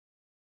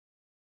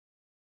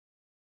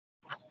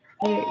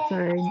Hey,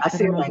 sorry. I I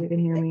see don't a know if mic. you can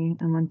hear me.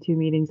 I'm on 2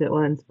 meetings at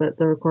once, but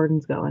the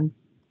recording's going.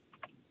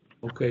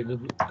 Okay, All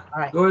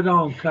right. go ahead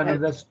on, Connie.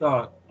 And, Let's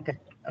start. okay.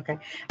 Okay.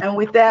 And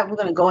with that, we're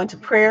going to go into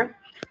prayer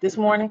this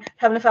morning.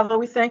 Heavenly Father,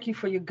 we thank you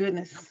for your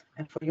goodness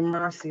and for your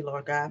mercy,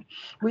 Lord God.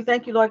 We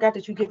thank you, Lord God,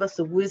 that you give us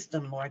the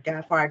wisdom, Lord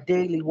God, for our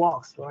daily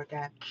walks, Lord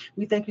God.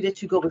 We thank you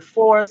that you go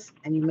before us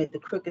and you make the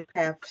crooked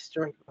path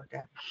straight, Lord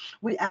God.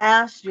 We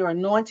ask your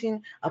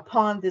anointing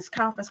upon this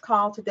conference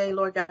call today,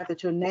 Lord God,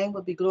 that your name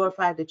will be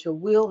glorified, that your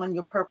will and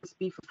your purpose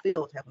be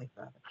fulfilled, Heavenly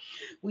Father.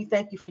 We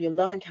thank you for your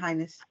loving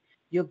kindness,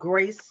 your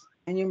grace,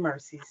 and your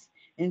mercies.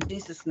 In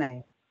Jesus'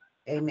 name,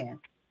 amen.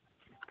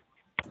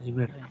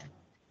 Amen.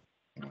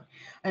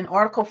 In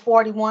Article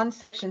 41,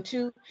 Section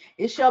 2,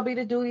 it shall be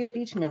the duty of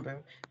each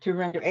member to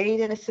render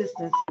aid and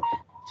assistance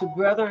to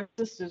brother,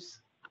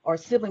 sisters, or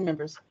sibling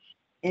members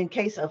in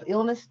case of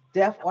illness,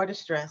 death, or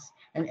distress,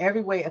 and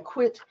every way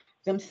acquit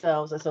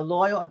themselves as a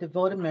loyal and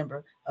devoted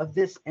member of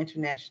this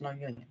international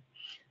union.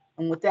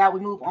 And with that, we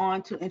move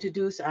on to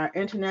introduce our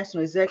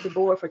International Executive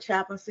Board for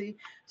Chaplaincy,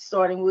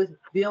 starting with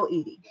Bill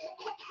Eady.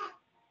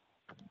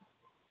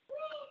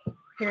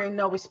 Hearing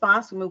no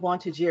response, we move on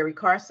to Jerry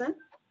Carson.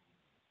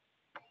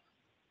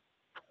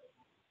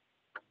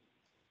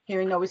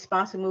 Hearing no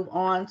response, we move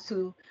on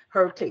to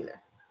Herb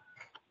Taylor.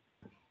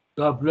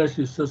 God bless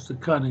you, Sister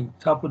Connie.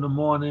 Top of the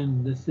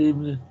morning, this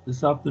evening,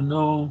 this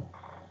afternoon.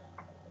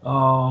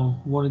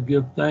 Want to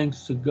give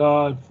thanks to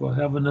God for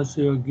having us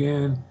here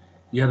again,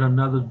 yet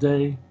another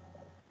day.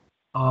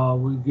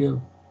 We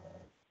give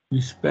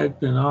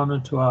respect and honor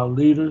to our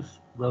leaders,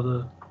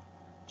 Brother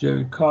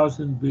Jerry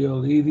Carson,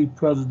 Bill Eady,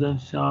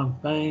 President Sean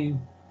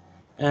Fain,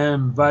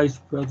 and Vice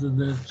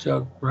President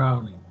Chuck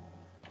Browning.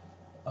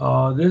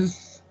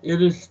 It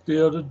is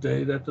still the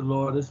day that the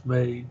Lord has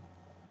made.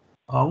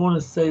 I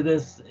want to say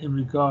this in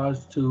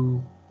regards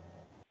to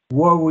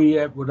where we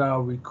at with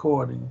our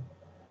recording.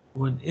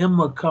 When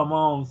Emma come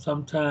on,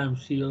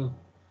 sometimes she'll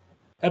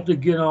have to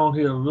get on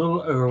here a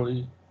little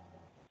early.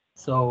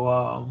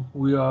 So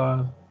we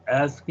are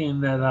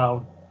asking that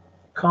our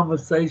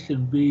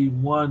conversation be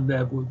one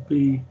that would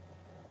be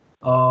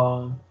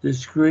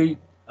discreet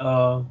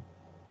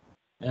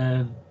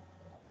and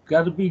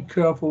got to be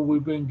careful.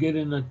 We've been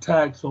getting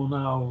attacks on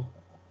our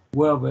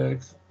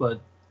WebEx,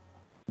 but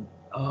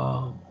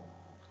um,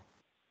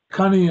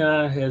 Connie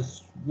and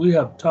we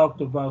have talked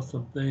about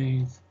some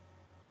things,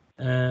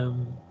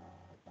 and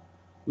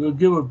we'll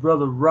give it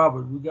Brother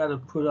Robert. We got to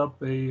put up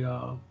we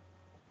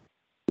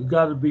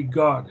got to be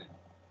guarded.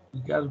 We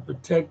got to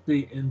protect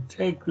the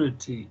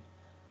integrity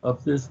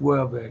of this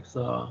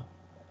WebEx.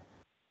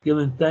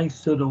 Giving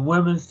thanks to the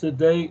women's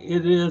today.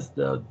 It is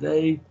the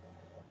day.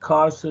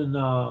 Carson,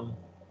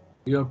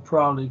 he'll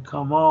probably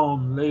come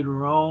on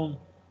later on.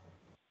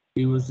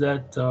 He was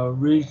at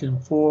Region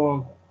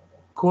 4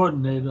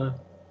 coordinator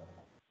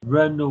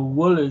Randall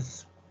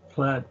Willis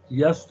plant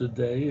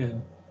yesterday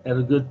and had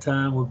a good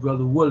time with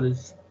Brother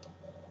Willis.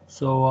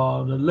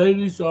 So the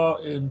ladies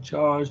are in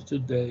charge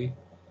today.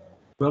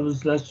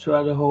 Brothers, let's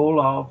try to hold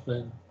off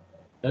and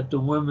let the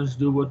women's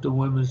do what the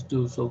women's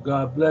do. So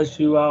God bless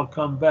you. I'll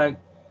come back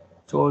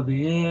toward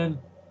the end,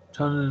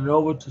 turning it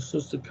over to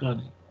Sister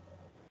Connie.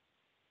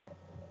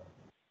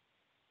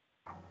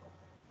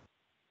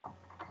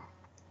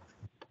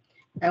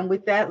 And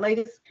with that,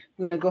 ladies,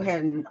 we're going to go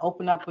ahead and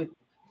open up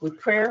with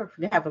prayer.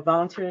 We have a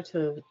volunteer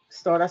to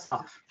start us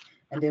off,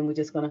 and then we're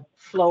just going to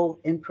flow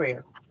in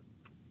prayer.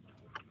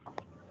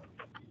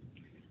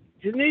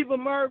 Geneva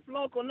Murph,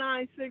 Local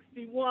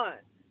 961.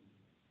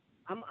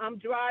 I'm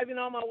driving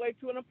on my way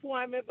to an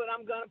appointment, but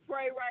I'm going to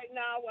pray right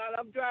now while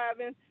I'm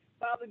driving.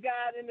 Father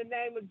God, in the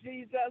name of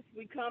Jesus,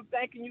 we come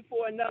thanking you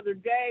for another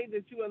day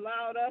that you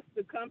allowed us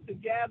to come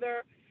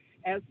together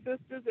as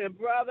sisters and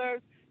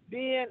brothers,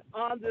 being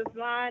on this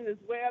line as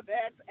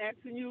WebEx,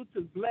 asking you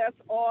to bless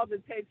all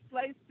that takes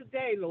place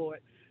today, Lord.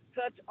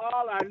 Touch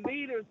all our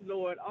leaders,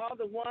 Lord, all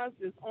the ones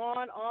that's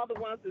on, all the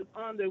ones that's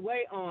on their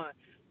way on.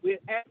 We're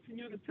asking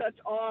you to touch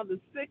all the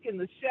sick and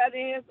the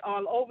shut-ins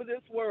all over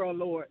this world,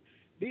 Lord.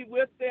 Be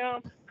with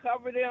them,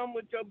 cover them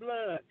with your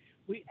blood.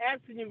 We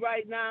asking you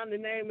right now in the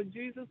name of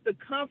Jesus to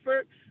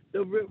comfort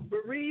the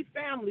bereaved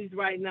families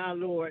right now,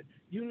 Lord.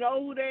 You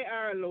know who they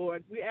are,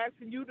 Lord. We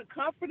asking you to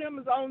comfort them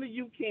as only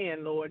you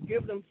can, Lord.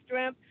 Give them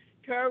strength,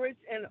 courage,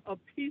 and a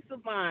peace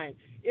of mind.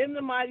 In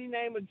the mighty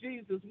name of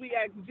Jesus, we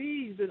ask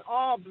these and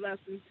all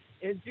blessings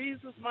in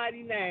Jesus'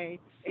 mighty name.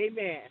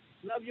 Amen.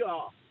 Love you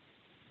all.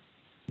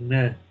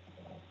 Amen.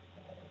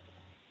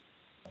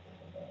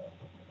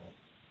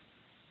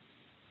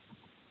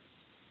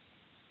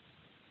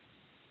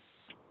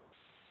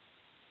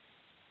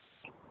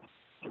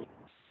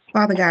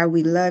 Father God,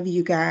 we love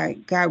you,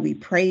 God. God, we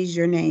praise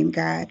your name,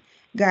 God.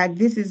 God,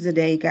 this is the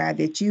day, God,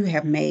 that you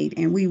have made,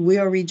 and we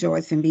will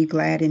rejoice and be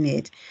glad in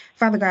it.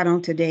 Father God,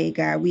 on today,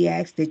 God, we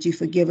ask that you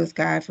forgive us,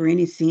 God, for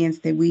any sins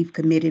that we've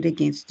committed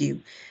against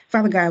you.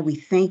 Father God, we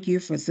thank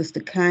you for Sister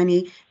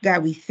Connie.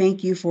 God, we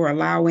thank you for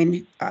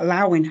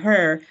allowing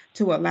her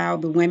to allow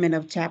the women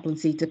of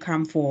chaplaincy to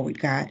come forward,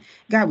 God.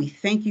 God, we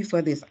thank you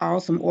for this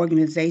awesome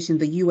organization,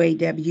 the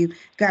UAW.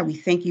 God, we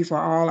thank you for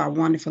all our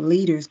wonderful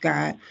leaders,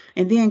 God.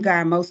 And then,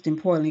 God, most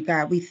importantly,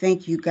 God, we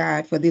thank you,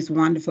 God, for this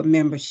wonderful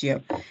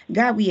membership.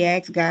 God, we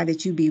ask, God,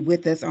 that you be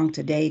with us on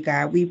today,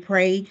 God. We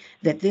pray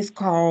that this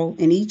call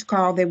and each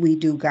call that we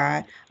do,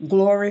 God,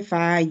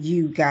 glorify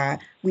you, God.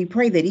 We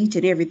pray that each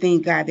and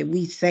everything, God, that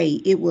we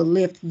say, it will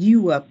lift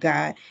you up,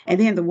 God.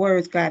 And then the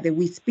words, God, that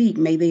we speak,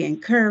 may they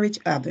encourage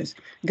others.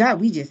 God,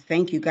 we just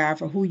thank you, God,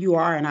 for who you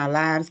are in our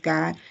lives,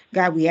 God.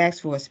 God, we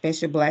ask for a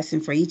special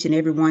blessing for each and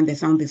every one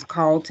that's on this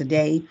call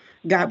today.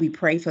 God, we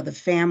pray for the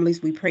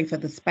families. We pray for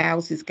the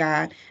spouses,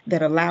 God,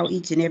 that allow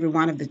each and every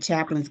one of the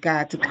chaplains,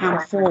 God, to come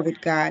forward,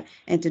 God,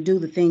 and to do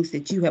the things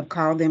that you have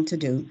called them to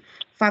do.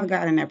 Father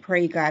God, and I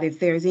pray, God, if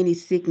there's any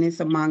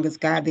sickness among us,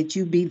 God, that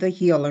you be the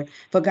healer.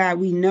 For God,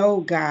 we know,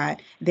 God,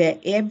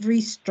 that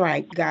every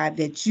stripe, God,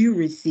 that you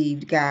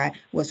received, God,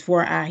 was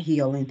for our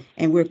healing.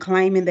 And we're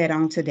claiming that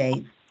on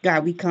today.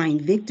 God, we claim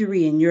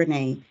victory in your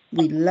name.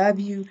 We love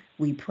you,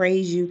 we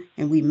praise you,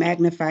 and we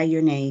magnify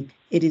your name.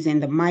 It is in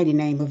the mighty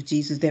name of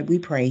Jesus that we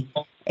pray.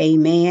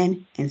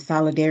 Amen, and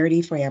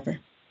solidarity forever.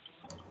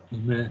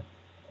 Amen.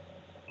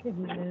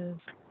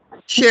 Amen.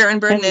 Sharon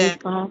Heavenly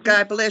Burnett, Father,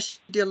 God bless you,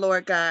 dear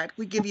Lord God.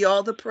 We give you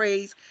all the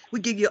praise. We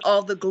give you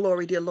all the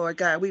glory, dear Lord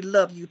God. We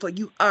love you, for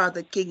you are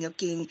the King of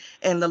Kings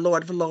and the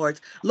Lord of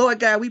Lords. Lord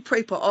God, we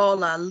pray for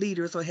all our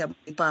leaders, oh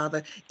Heavenly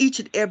Father, each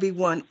and every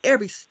one,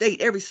 every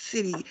state, every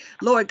city.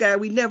 Lord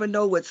God, we never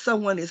know what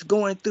someone is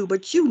going through,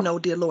 but you know,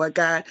 dear Lord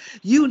God.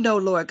 You know,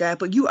 Lord God,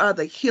 but you are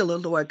the healer,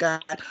 Lord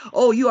God.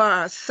 Oh, you are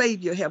our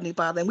Savior, Heavenly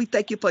Father, and we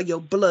thank you for your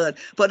blood,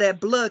 for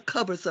that blood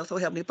covers us, oh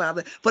Heavenly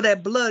Father, for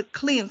that blood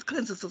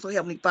cleanses us, oh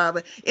Heavenly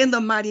Father, in the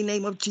mighty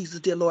name of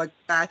Jesus, dear Lord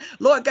God.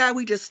 Lord God,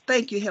 we just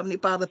thank you, Heavenly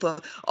Father, for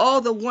all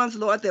the ones,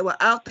 Lord, that were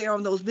out there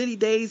on those many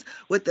days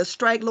with the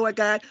strike, Lord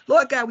God.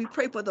 Lord God, we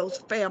pray for those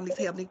families,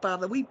 Heavenly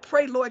Father. We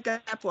pray, Lord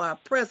God, for our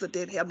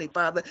president, Heavenly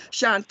Father,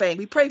 Sean Fain.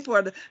 We pray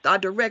for our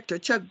director,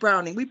 Chuck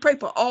Browning. We pray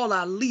for all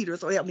our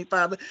leaders, oh Heavenly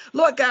Father.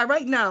 Lord God,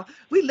 right now,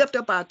 we lift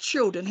up our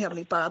children,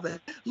 Heavenly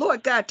Father.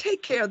 Lord God,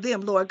 take care of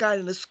them, Lord God,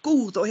 in the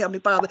schools, oh Heavenly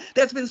Father.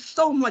 There's been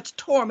so much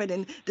torment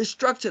and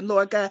destruction,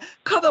 Lord God.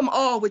 Cover them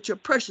all with your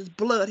precious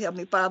blood,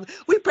 Heavenly Father.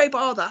 We pray for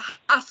all the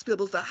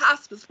hospitals, the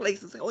hospice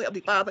places, oh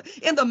Heavenly Father,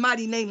 in the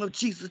mighty name of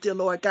Jesus, dear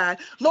Lord God.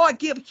 Lord,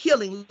 give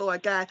healing,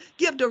 Lord God.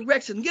 Give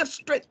direction, give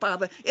strength,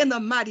 Father, in the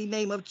mighty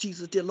name of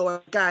Jesus, dear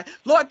Lord God.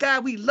 Lord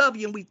God, we love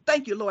you and we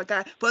thank you, Lord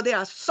God, for there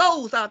are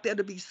souls out there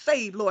to be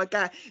saved, Lord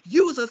God.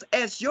 Use us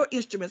as your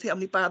instruments,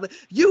 Heavenly Father.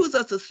 Use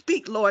us to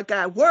speak, Lord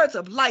God, words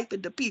of life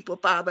into people,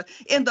 Father,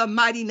 in the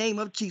mighty name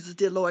of Jesus,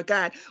 dear Lord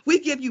God. We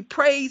give you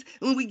praise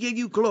and we give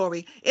you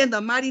glory. In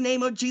the mighty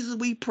name of Jesus,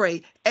 we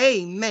pray.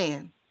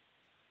 Amen.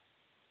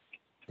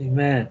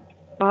 Amen.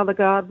 Father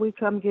God, we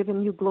come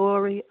giving you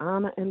glory,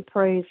 honor, and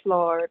praise,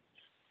 Lord,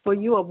 for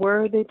you are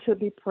worthy to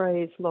be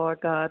praised, Lord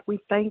God. We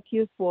thank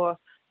you for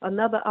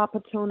another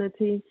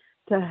opportunity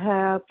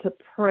to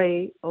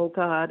pray, oh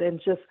God,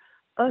 and just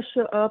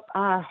usher up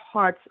our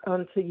hearts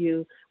unto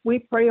you. We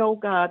pray, oh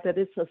God, that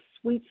it's a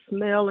sweet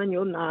smell in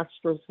your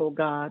nostrils, oh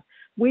God.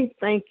 We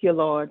thank you,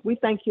 Lord. We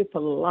thank you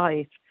for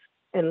life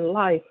and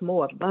life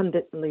more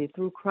abundantly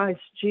through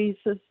Christ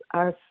Jesus,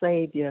 our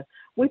Savior.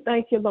 We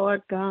thank you,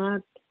 Lord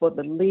God, for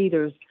the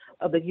leaders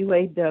of the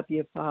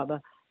UAW,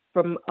 Father,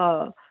 from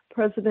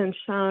President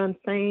Sean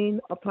Fain,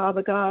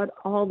 Father God,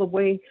 all the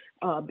way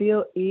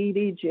Bill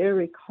Eady,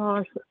 Jerry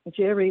Carson,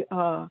 Jerry,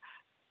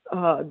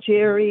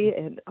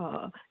 and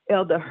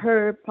Elder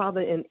Herb,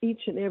 Father, and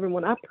each and every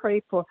one. I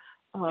pray for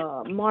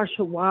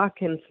Marshall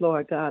Watkins,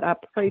 Lord God. I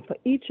pray for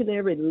each and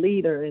every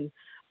leader and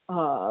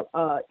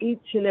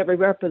each and every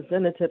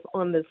representative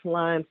on this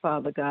line,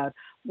 Father God.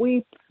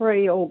 We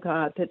pray, oh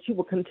God, that you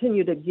will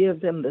continue to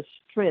give them the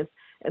strength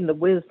and the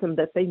wisdom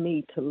that they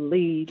need to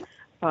lead,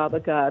 Father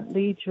God.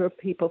 Lead your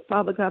people.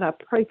 Father God, I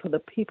pray for the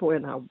people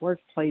in our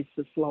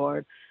workplaces,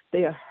 Lord.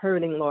 They are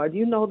hurting, Lord.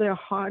 You know their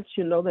hearts,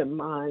 you know their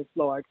minds,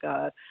 Lord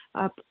God.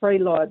 I pray,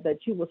 Lord, that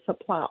you will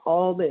supply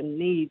all their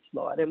needs,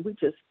 Lord. And we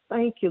just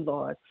thank you,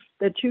 Lord,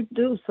 that you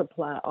do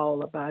supply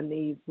all of our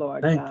needs,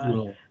 Lord Thank God. you,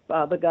 Lord.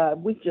 Father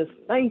God, we just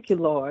thank you,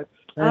 Lord.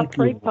 Thank I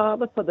pray, you, Lord.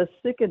 Father, for the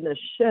sick and the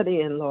shut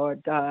in,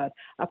 Lord God.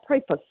 I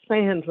pray for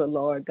Sandra,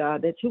 Lord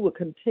God, that you will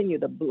continue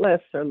to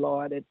bless her,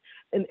 Lord, and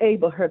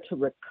enable her to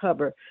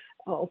recover.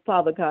 Oh,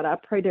 Father God, I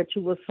pray that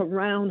you will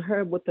surround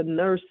her with the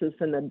nurses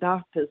and the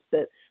doctors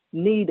that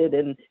need it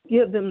and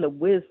give them the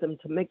wisdom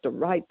to make the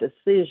right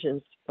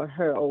decisions for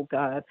her, oh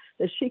God,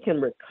 that she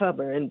can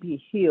recover and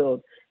be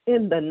healed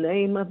in the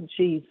name of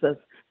Jesus.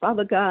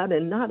 Father God,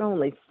 and not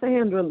only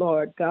Sandra,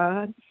 Lord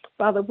God,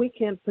 Father, we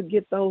can't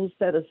forget those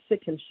that are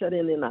sick and shut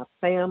in our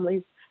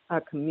families,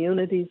 our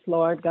communities,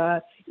 Lord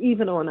God,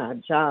 even on our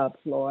jobs,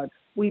 Lord.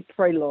 We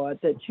pray, Lord,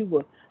 that you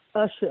will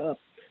usher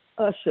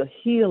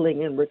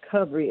healing and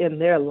recovery in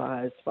their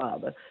lives,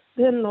 Father.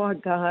 Then,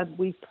 Lord God,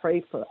 we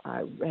pray for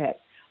Iraq.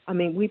 I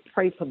mean, we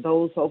pray for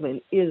those over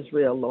in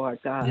Israel, Lord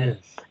God,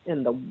 Yes.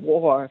 in the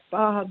war.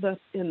 Father,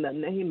 in the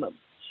name of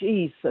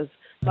Jesus,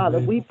 Father,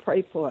 Amen. we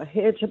pray for a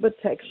hedge of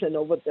protection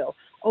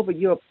over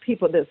your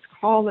people that's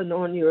calling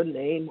on your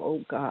name,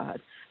 oh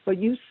God. For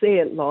you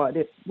said, Lord,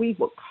 if we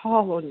will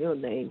call on your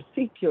name,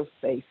 seek your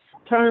face,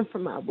 turn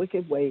from our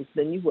wicked ways,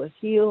 then you will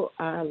heal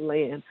our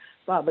land,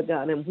 Father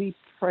God. And we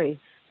pray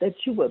that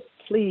you would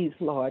please,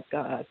 Lord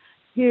God,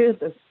 hear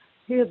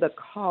the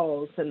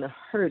calls and the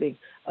hurting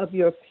of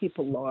your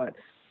people, Lord.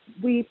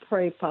 We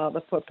pray,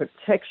 Father, for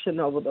protection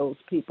over those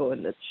people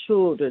and the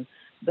children,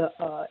 the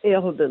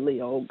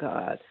elderly, oh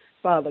God,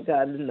 Father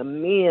God, and the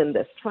men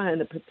that's trying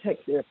to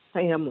protect their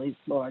families,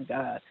 Lord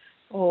God.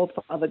 Oh,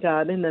 Father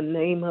God, in the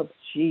name of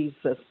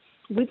Jesus,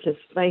 we just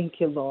thank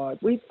you, Lord.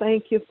 We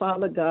thank you,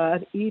 Father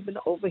God, even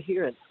over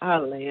here in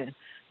our land,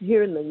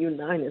 here in the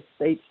United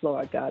States,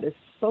 Lord God. There's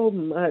so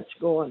much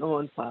going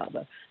on,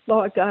 Father.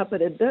 Lord God,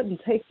 but it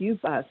doesn't take you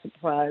by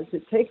surprise.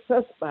 It takes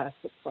us by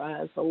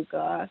surprise, oh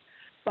God.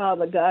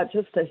 Father God,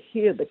 just to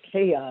hear the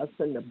chaos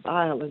and the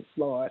violence,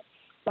 Lord.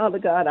 Father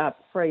God, I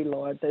pray,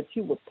 Lord, that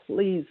you will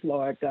please,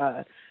 Lord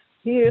God,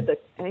 hear the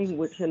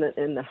anguish and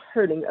the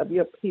hurting of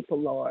your people,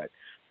 Lord.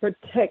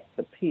 Protect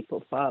the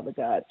people, Father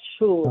God,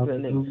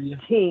 children Hallelujah.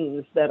 and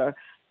teens that are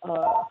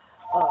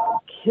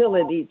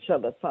killing each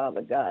other,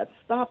 Father God.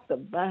 Stop the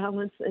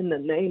violence in the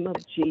name of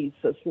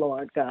Jesus,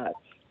 Lord God.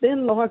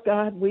 Then, Lord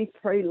God, we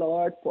pray,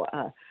 Lord, for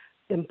our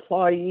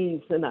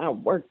employees in our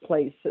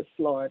workplaces,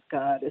 Lord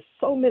God. There's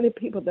so many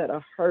people that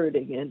are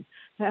hurting and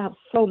have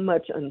so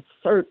much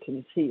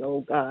uncertainty,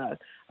 oh God,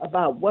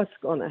 about what's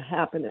going to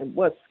happen and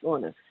what's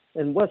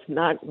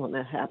not going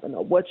to happen,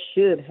 or what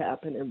should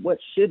happen and what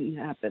shouldn't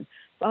happen.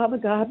 Father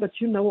God, but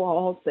you know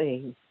all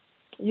things.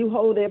 You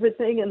hold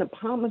everything in the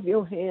palm of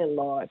your hand,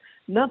 Lord.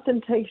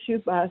 Nothing takes you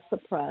by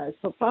surprise.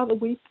 So, Father,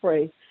 we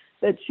pray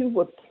that you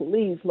would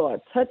please,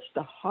 Lord, touch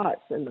the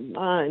hearts and the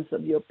minds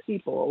of your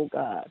people, oh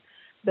God,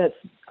 that's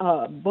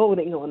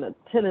voting on a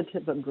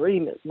tentative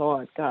agreement,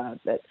 Lord God,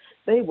 that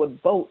they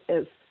would vote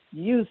as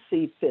you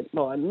see fit,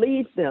 Lord.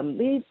 Lead them,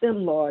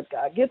 Lord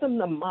God. Give them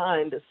the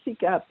mind to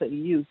seek after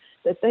you,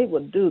 that they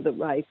would do the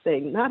right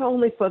thing, not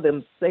only for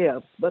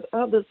themselves, but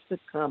others to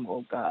come,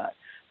 oh God.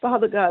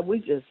 Father God, we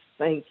just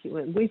thank you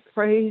and we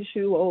praise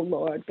you, oh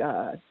Lord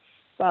God.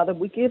 Father,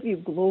 we give you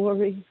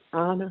glory,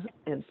 honor,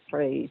 and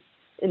praise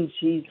in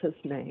Jesus'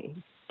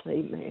 name.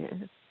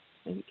 Amen.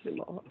 Thank you,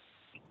 Lord.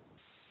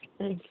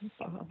 Thank you,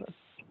 Father.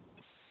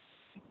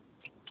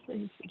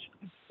 Thank you,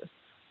 Jesus.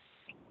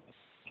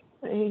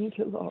 Thank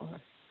you, Lord.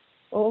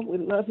 Oh, we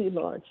love you,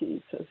 Lord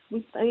Jesus.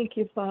 We thank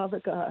you,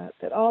 Father God,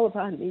 that all of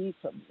our needs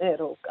are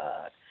met, oh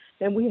God,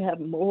 and we have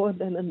more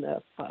than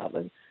enough,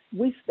 Father.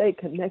 We stay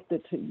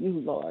connected to you,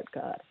 Lord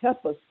God.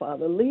 Help us,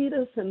 Father. Lead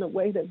us in the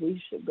way that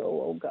we should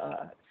go, oh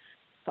God.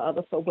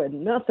 Father, for we're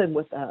nothing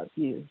without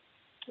you.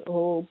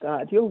 Oh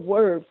God, your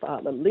word,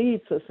 Father,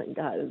 leads us and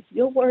guides us.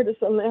 Your word is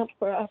a lamp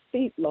for our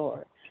feet,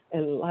 Lord,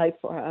 and light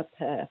for our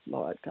path,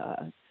 Lord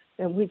God.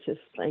 And we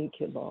just thank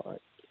you, Lord.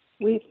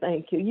 We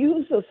thank you.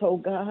 Use us, oh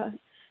God.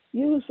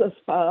 Use us,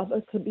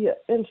 Father, to be an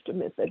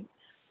instrument,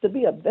 to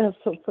be a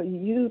vessel for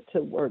you to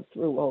work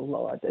through, oh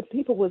Lord, that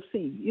people will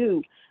see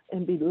you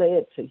and be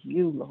led to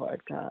you,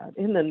 Lord God,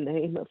 in the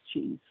name of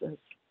Jesus,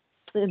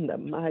 in the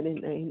mighty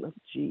name of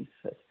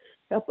Jesus.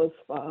 Help us,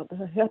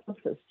 Father. Help us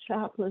as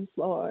chaplains,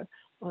 Lord,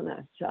 on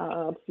our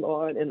jobs,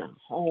 Lord, in our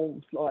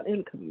homes, Lord,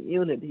 in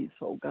communities,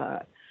 oh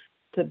God,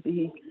 to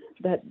be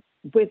that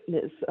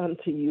witness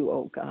unto you,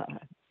 oh God.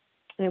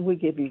 And we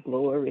give you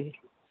glory.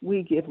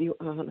 We give you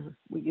honor.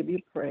 We give you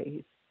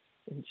praise.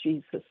 In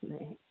Jesus'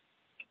 name.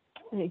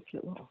 Thank you,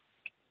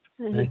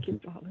 Lord. Thank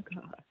you, Father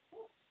God.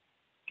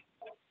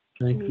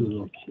 Thank you,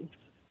 Lord. Jesus.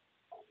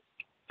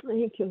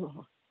 Thank you,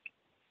 Lord.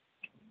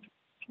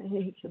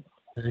 Thank you,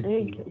 Lord.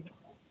 Thank you, Lord.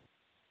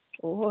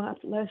 Oh, I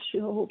bless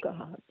you, oh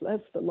God. Bless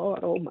the Lord,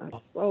 oh my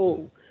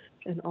soul,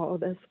 and all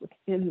that's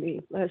within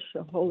me. Bless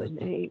your holy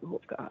name,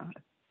 oh God.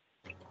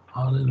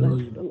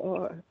 Hallelujah. Bless the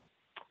Lord.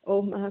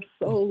 Oh, my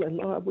soul, and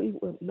Lord, we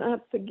will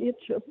not forget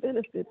your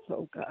benefits,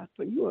 oh God,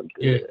 for you are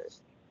good.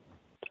 Yes.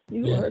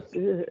 You are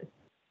good.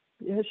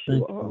 Yes,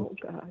 you are, oh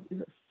God.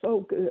 You're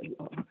so good,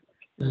 Lord.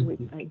 And we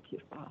thank you,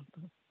 Father.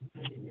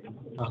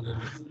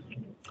 Hallelujah.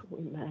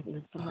 We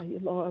magnify you,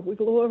 Lord. We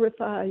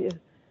glorify you.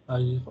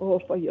 Oh,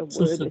 for your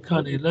word. Sister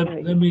Connie,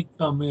 let me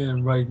come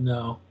in right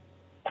now.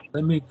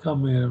 Let me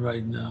come in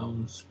right now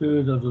in the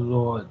Spirit of the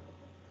Lord.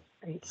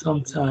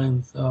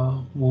 Sometimes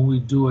when we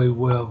do a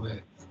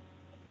WebEx,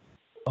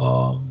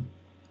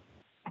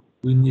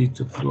 we need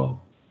to flow.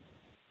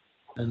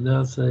 And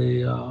there's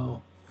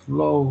a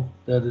flow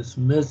that is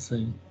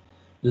missing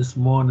this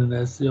morning,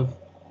 as if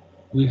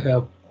we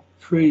have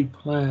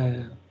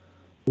pre-planned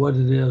what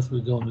it is we're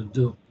going to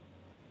do.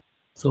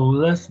 So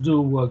let's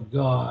do what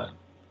God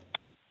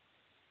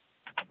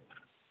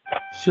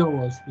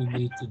show us we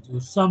need to do.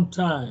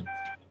 Sometimes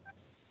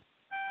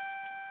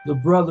the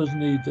brothers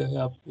need to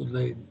help the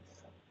ladies.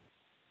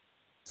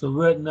 So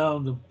right now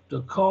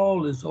the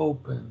call is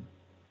open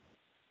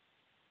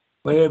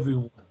for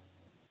everyone.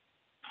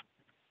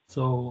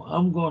 So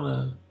I'm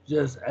gonna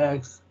just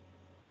ask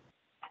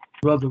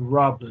Brother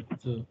Robert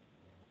to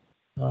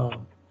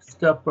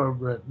step up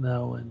right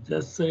now and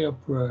just say a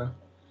prayer.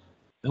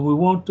 And we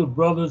want the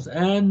brothers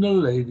and the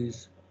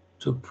ladies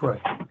to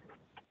pray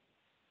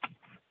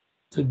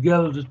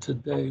together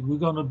today. We're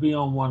gonna be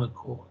on one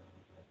accord.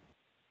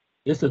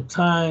 It's a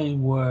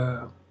time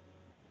where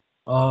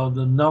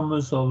the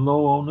numbers are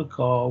low on the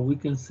call. We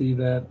can see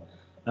that,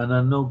 and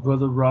I know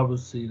Brother Robert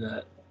see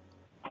that.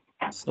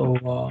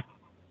 So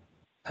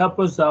help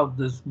us out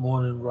this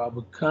morning,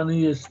 Robert.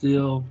 Connie is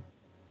still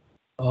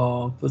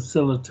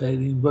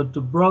facilitating, but the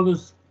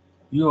brothers,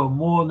 you are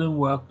more than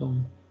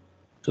welcome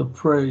to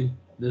pray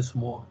this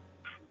morning.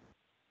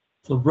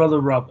 So,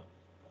 Brother Robert.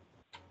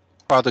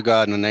 Father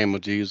God, in the name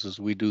of Jesus,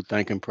 we do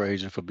thank and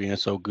praise you for being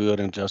so good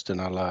and just in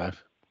our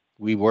life.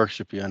 We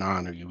worship you and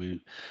honor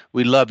you.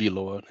 We love you,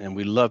 Lord, and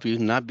we love you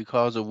not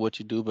because of what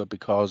you do, but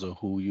because of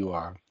who you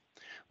are.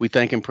 We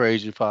thank and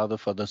praise you, Father,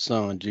 for the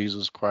Son,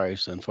 Jesus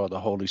Christ, and for the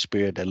Holy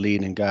Spirit that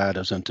lead and guide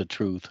us into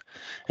truth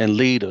and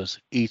lead us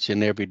each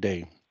and every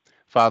day.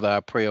 Father,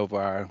 I pray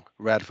over our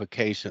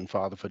ratification,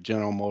 Father, for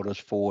General Motors,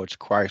 Ford,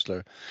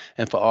 Chrysler,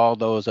 and for all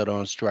those that are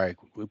on strike.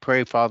 We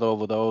pray, Father,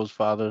 over those,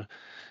 Father,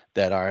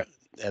 that are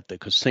at the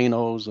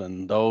casinos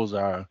and those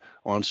are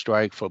on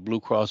strike for Blue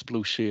Cross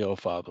Blue Shield,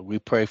 Father. We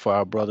pray for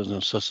our brothers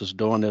and sisters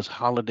during this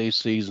holiday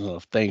season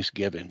of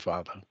Thanksgiving,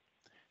 Father.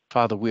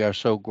 Father, we are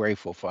so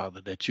grateful,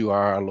 Father, that you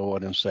are our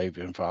Lord and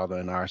Savior, and Father,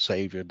 and our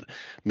Savior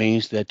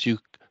means that you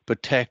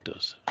protect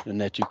us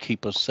and that you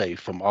keep us safe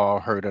from all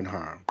hurt and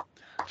harm.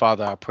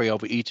 Father, I pray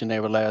over each and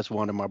every last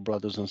one of my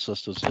brothers and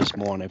sisters this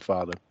morning,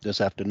 Father, this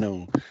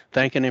afternoon,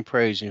 thanking and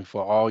praising you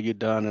for all you've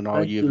done and all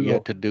Thank you've you, yet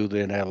Lord. to do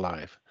in their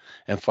life.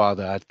 And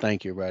Father, I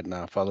thank you right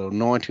now, Father,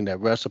 anointing that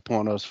rests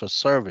upon us for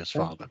service,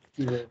 Thank Father,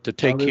 you, Lord. to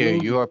take care of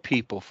Hallelujah. your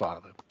people,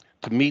 Father,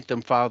 to meet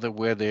them, Father,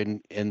 where they're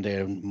in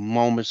their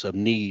moments of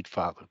need,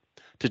 Father,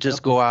 to just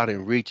Help go us. out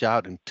and reach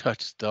out and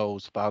touch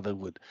those, Father,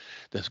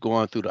 that's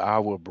going through the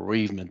hour of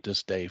bereavement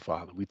this day,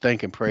 Father. We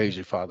thank and praise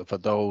you, Father, for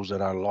those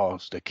that are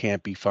lost, that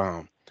can't be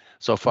found.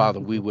 So, Thank Father,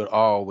 you, we Lord. would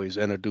always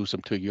introduce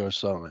them to your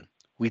Son.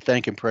 We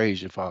thank and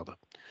praise you, Father.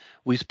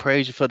 We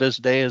praise you for this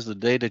day as the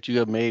day that you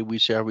have made. We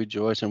shall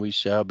rejoice and we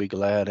shall be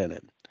glad in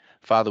it.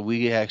 Father,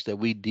 we ask that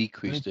we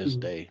decrease Thank this you.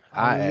 day.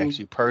 I Hallelujah. ask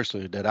you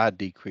personally that I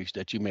decrease,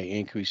 that you may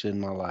increase in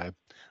my life.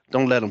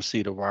 Don't let them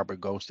see the Robert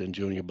Golston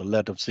Jr., but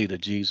let them see the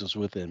Jesus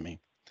within me.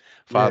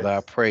 Father, I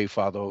Yes. pray,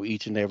 Father, over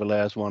each and every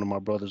last one of my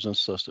brothers and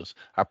sisters.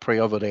 I pray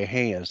over their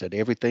hands, that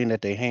everything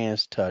that their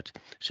hands touch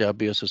shall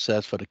be a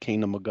success for the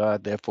kingdom of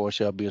God, therefore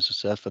shall be a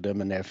success for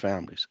them and their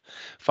families.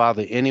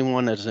 Father,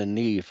 anyone that's in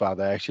need,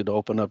 Father, I ask you to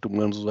open up the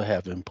windows of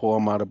heaven, pour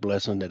them out a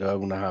blessing that I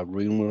will not have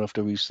room enough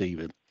to receive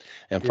it.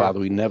 And Yes. Father,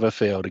 we never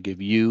fail to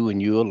give you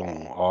and you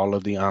alone all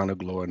of the honor,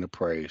 glory, and the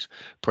praise.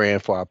 Praying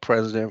for our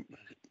president,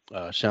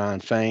 Sean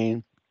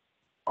Fain,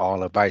 all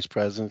the vice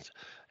presidents,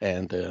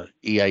 and the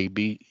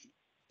E,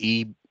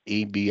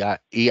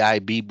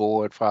 EIB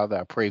board, Father.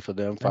 I pray for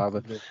them, Thank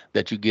Father, you, Lord.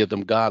 that you give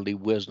them godly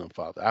wisdom,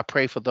 Father. I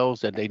pray for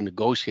those that they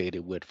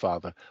negotiated with,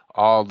 Father,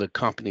 all the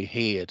company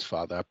heads,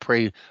 Father. I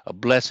pray a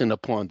blessing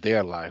upon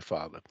their life,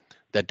 Father,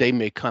 that they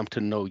may come to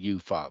know you,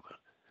 Father.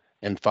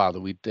 And Father,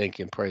 we thank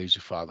and praise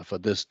you, Father, for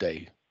this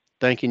day.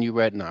 Thanking you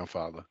right now,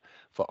 Father,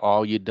 for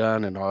all you've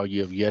done and all you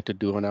have yet to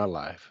do in our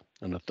life.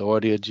 In the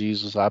authority of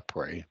Jesus, I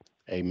pray.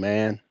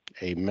 Amen,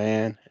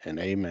 amen, and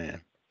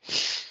amen.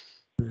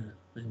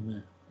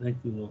 Amen. Thank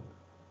you, Lord.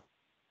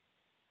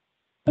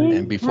 Thank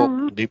And you.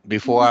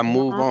 before I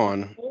move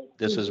on,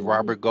 this is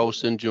Robert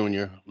Golston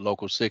Jr.,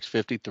 Local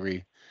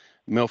 653,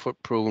 Milford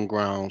Proving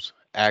Grounds,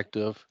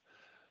 active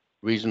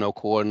regional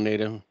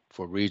coordinator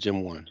for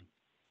Region 1.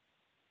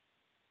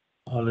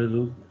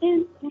 Hallelujah.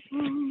 This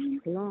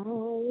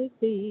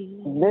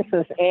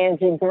is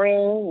Angie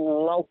Green,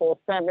 Local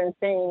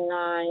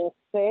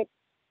 1796,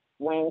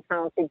 Wayne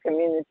County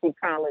Community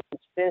College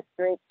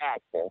District,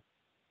 active.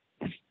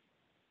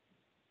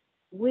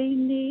 We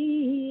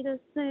need a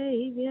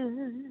savior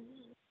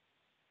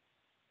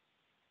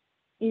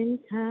in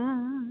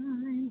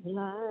times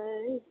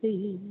like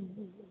these.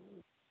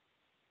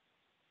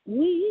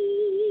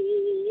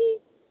 We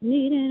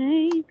need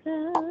an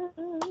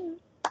anchor.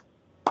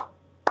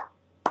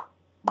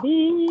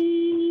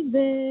 Be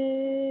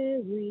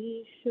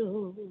very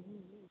sure.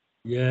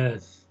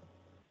 Yes.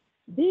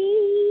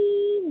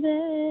 Be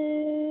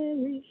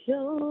very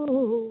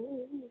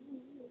sure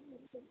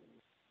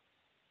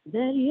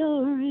that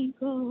your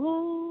anchor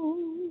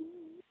holds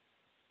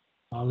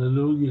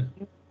Hallelujah.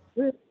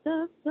 with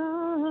the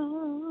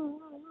solid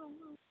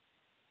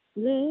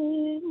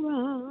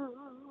rock.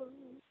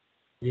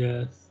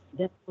 Yes.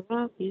 That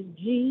rock is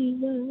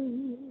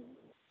Jesus.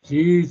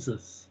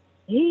 Jesus.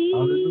 He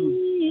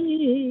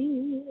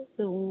Hallelujah. is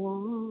the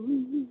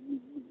one.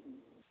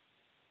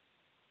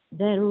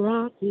 That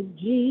rock is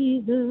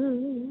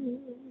Jesus.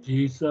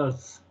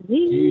 Jesus.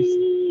 He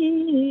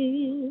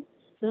Jesus. is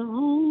the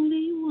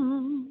only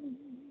one.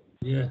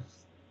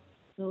 Yes.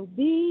 So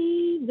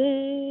be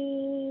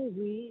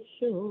very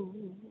sure.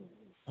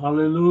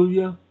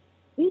 Hallelujah.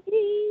 Be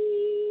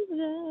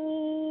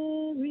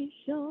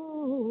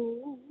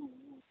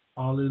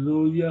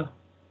Hallelujah.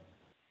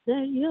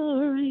 That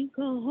your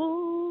anchor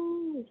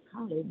holds,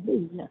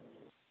 hallelujah,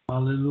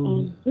 Hallelujah.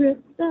 and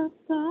drift the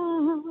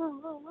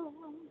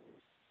thought,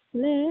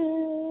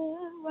 lay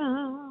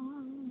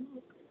around.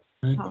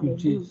 Thank you, Hallelujah.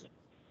 Jesus.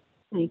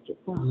 Thank you,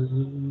 Father.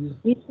 Hallelujah.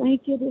 We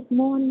thank you this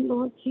morning,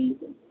 Lord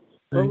Jesus,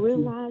 for Thank you.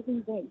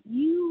 realizing that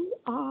you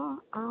are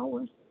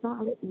our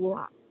solid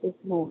rock this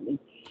morning.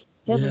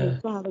 Heavenly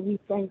Yes. Father, we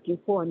thank you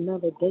for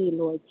another day,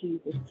 Lord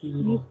Jesus. Thank you,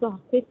 You Lord. saw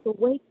fit to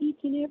wake each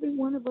and every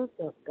one of us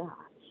up, God,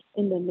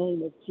 in the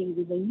name of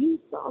Jesus. And you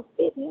saw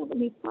fit,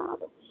 Heavenly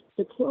Father,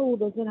 to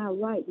clothe us in our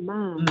right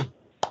mind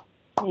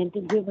and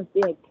to give us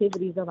the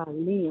activities of our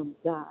limbs,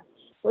 God.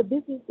 For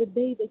this is the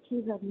day that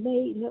you have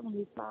made,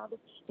 Heavenly Father,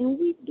 and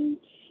we do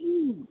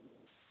choose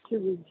to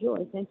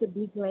rejoice and to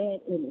be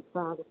glad in it,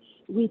 Father.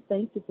 We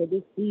thank you for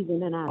this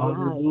season in our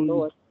lives, Hallelujah.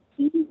 Lord.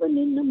 Even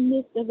in the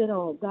midst of it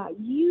all, God,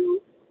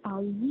 you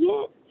are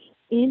yet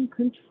in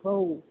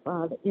control,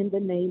 Father, in the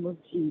name of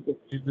Jesus.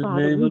 In the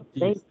Father, name we of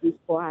thank Jesus. you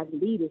for our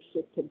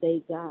leadership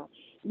today, God.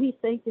 We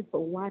thank you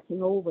for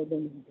watching over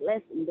them and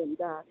blessing them,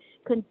 God.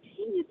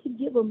 Continue to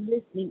give them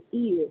listening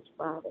ears,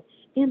 Father,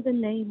 in the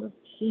name of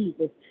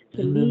Jesus,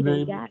 to In the lead and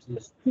name guide of the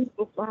Jesus.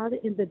 people, Father,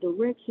 in the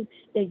direction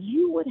that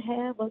you would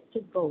have us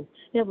to go.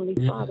 Heavenly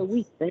Yes. Father,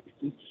 we thank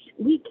you.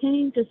 We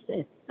came to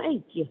say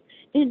thank you.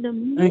 In the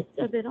Thank midst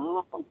you. of it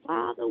all,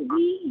 Father,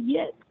 we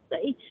yet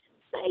say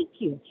thank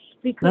you,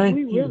 because Thank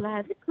we you.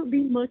 realize it could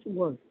be much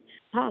worse.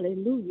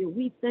 Hallelujah.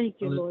 We thank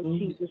you, Lord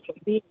Hallelujah. Jesus, for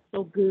being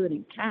so good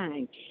and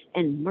kind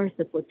and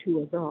merciful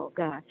to us all,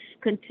 God.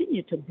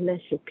 Continue to bless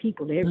your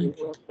people Thank you.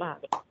 everywhere,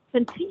 Father.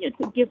 Continue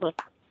to give us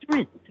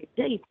strength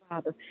today,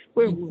 Father,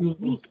 where Thank we're you, Lord.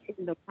 weak,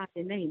 in the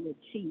mighty name of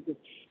Jesus.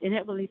 And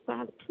Heavenly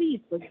Father, please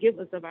forgive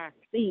us of our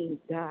sins,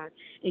 God,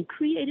 and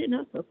create in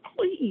us a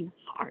clean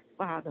heart,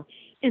 Father,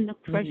 in the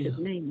precious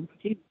Yeah. name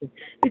of Jesus,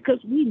 because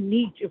we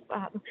need you,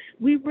 Father.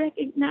 We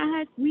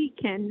recognize we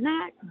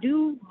cannot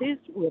do this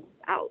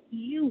without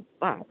you,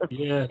 Father,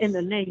 Yes. in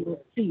the name of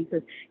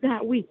Jesus.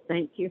 God, we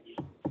thank you.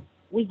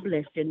 We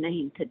bless your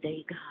name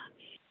today, God.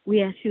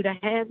 We ask you to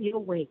have your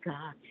way,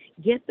 God.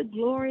 Get the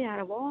glory out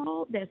of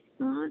all that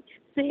Son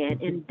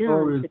said and done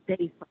Glory.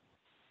 today, Father.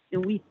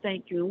 And we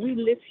thank you and we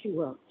lift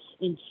you up.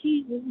 In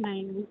Jesus'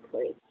 name we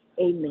pray.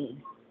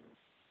 Amen.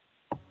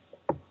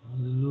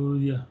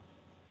 Hallelujah.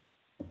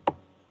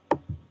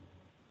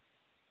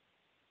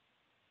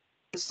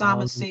 The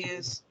psalmist Hallelujah.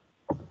 says,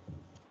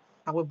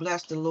 I will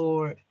bless the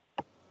Lord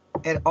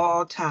at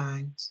all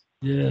times,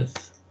 Yes.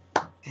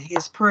 and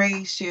his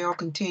praise shall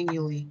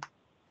continually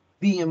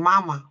be in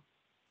my mouth.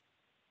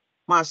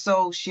 My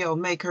soul shall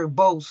make her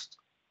boast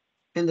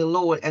in the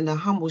Lord, and the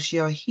humble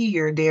shall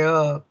hear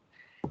thereof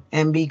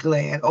and be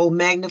glad. Oh,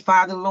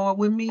 magnify the Lord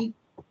with me,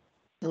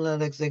 and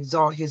let us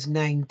exalt his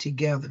name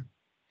together.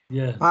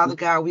 Yes. Father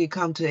God, we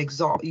come to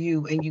exalt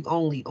you and you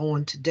only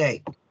on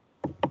today.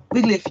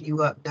 We lift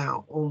you up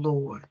now, oh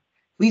Lord.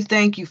 We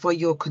thank you for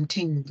your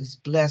continuous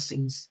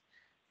blessings.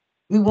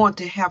 We want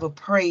to have a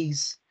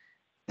praise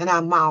in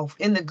our mouth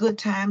in the good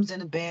times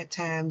and the bad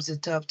times, the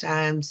tough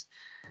times.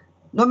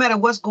 No matter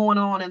what's going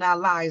on in our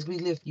lives, we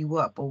lift you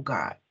up, oh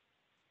God.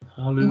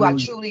 You are Hallelujah.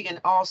 truly an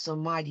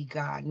awesome, mighty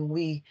God. And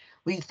we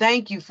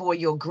thank you for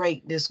your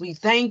greatness. We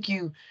thank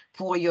you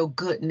for your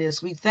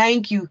goodness. We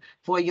thank you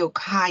for your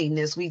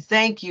kindness. We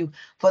thank you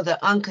for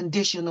the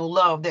unconditional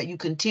love that you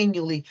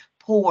continually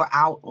pour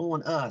out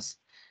on us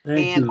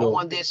Thank and you,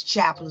 Lord. on this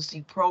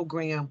chaplaincy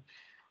program.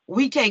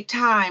 We take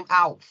time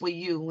out for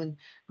you and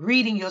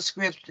reading your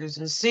scriptures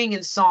and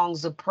singing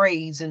songs of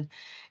praise and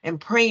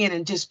praying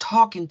and just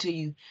talking to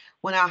you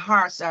when our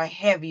hearts are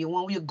heavy or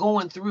when we're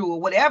going through or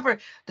whatever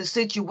the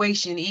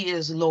situation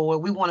is,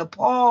 Lord. We want to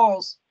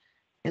pause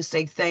and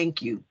say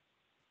thank you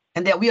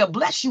and that we'll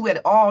bless you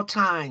at all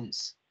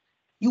times.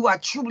 You are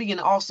truly an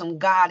awesome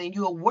God and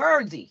you are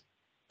worthy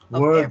of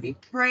every Worthy.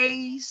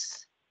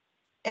 praise,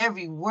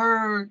 every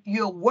word.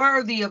 You're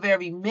worthy of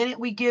every minute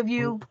we give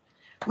you.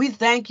 We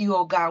thank you,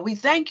 oh God. We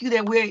thank you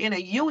that we're in a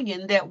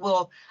union that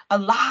will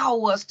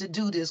allow us to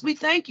do this. We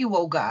thank you,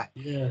 oh God.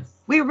 Yes.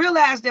 We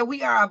realize that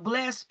we are a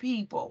blessed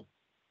people.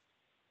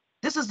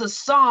 This is a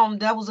psalm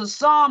that was a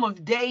psalm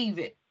of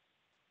David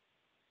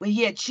when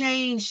he had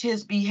changed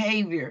his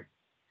behavior.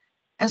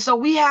 And so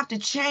we have to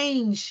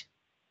change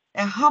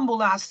and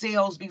humble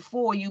ourselves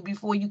before you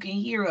can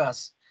hear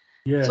us.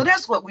 Yes. So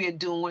that's what we're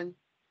doing.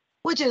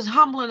 We're just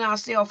humbling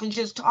ourselves and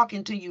just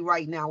talking to you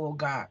right now, oh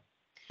God.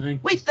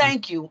 Thank We you.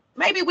 thank you.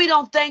 Maybe we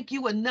don't thank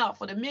you enough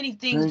for the many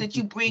things Thank that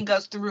you. you bring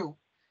us through.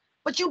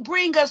 But you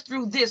bring us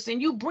through this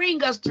and you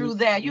bring us through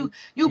that. You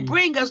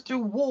bring us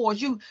through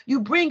wars. You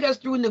bring us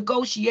through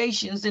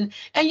negotiations and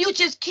you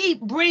just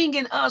keep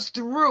bringing us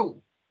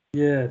through.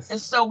 Yes. And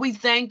so we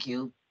thank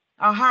you.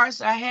 Our hearts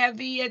are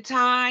heavy at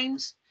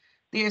times.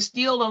 There's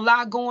still a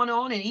lot going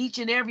on in each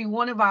and every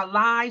one of our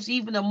lives,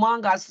 even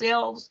among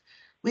ourselves.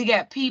 We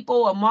got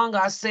people among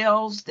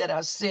ourselves that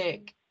are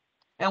sick.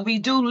 And we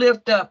do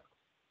lift up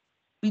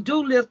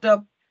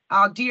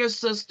our dear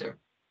sister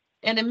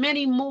and the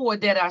many more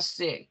that are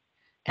sick.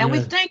 And we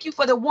Yes. thank you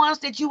for the ones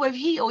that you have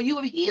healed. You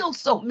have healed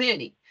so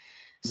many.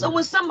 So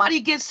when Yes.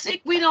 somebody gets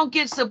sick, we don't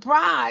get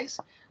surprised.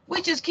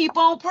 We just keep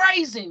on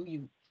praising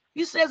you.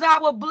 You says, I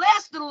will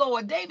bless the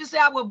Lord. David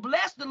said, I will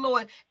bless the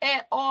Lord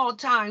at all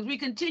times. We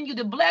continue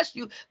to bless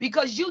you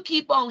because you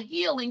keep on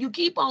healing. You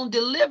keep on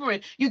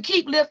delivering. You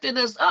keep lifting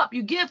us up.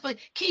 You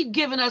keep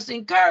giving us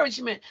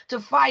encouragement to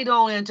fight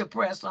on and to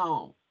press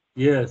on.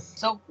 Yes.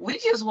 So we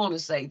just want to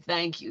say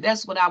thank you.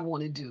 That's what I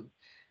want to do.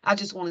 I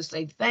just want to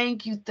say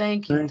thank you,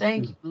 thank you,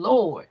 thank you,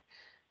 Lord.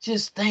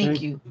 Just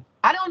thank you.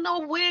 I don't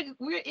know where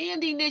we're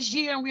ending this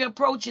year and we're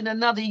approaching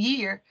another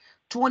year,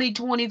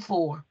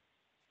 2024.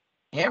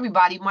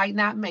 Everybody might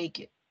not make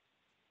it.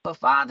 But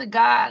Father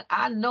God,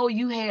 I know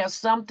you have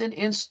something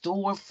in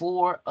store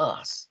for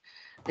us,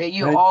 that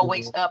you're Thank you,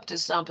 always Lord. up to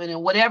something.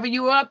 And whatever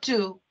you're up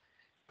to,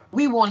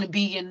 we want to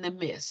be in the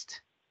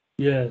midst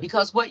Yes.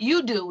 because what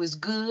you do is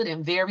good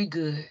and very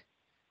good.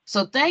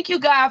 So thank you,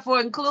 God, for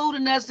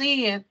including us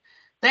in.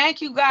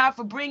 Thank you, God,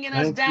 for bringing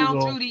us Thank you, down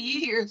Lord. through the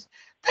years.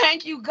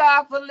 Thank you,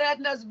 God, for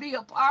letting us be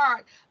a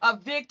part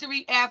of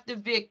victory after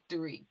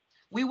victory.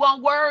 We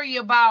won't worry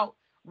about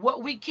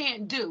what we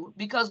can't do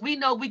because we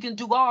know we can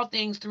do all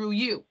things through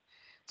you.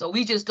 So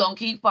we just gonna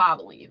keep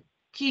following you.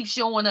 Keep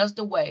showing us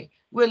the way.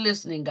 We're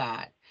listening,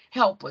 God.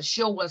 Help us,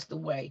 show us the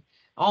way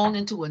on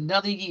into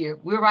another year.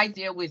 We're right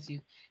there with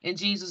you. In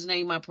Jesus'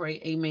 name I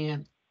pray,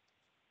 amen.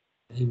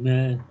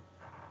 Amen.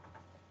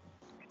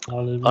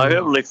 Our Hallelujah.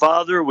 Heavenly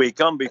Father, we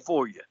come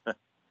before you.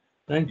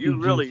 Thank You you,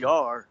 really Jesus.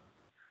 are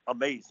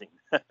amazing.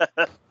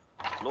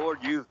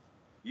 Lord, you've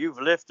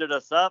lifted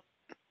us up.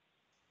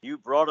 You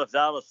brought us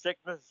out of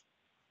sickness.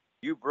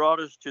 You brought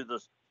us to the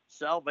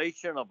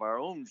salvation of our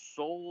own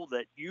soul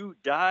that you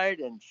died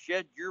and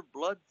shed your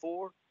blood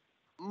for.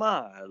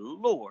 My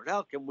Lord,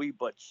 how can we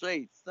but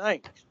say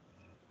thanks?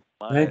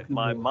 Thank you,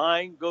 My Lord.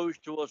 mind goes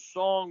to a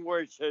song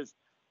where it says,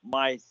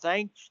 my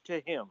thanks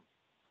to him.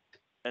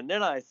 And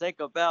then I think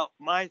about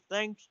my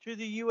thanks to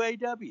the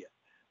UAW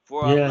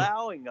for Yes.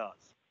 allowing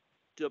us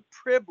the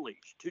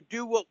privilege to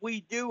do what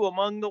we do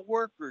among the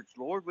workers,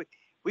 Lord.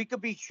 We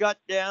could be shut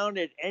down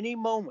at any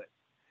moment,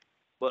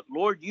 but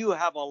Lord, you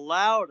have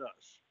allowed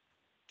us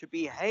to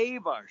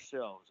behave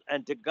ourselves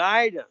and to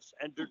guide us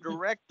and to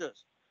direct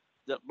us,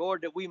 that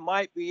Lord, that we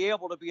might be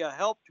able to be a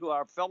help to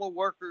our fellow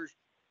workers,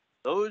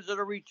 those that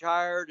are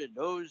retired and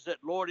those that,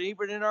 Lord,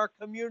 even in our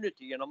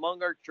community and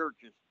among our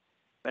churches.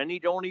 Many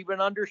don't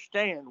even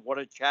understand what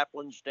a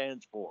chaplain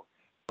stands for.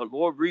 But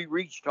Lord, we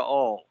reach to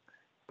all.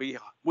 We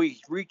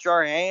reach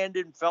our hand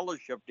in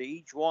fellowship to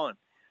each one,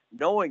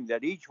 knowing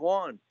that each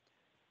one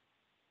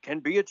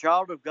can be a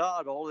child of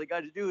God. All they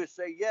got to do is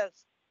say yes.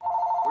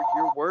 For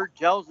your word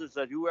tells us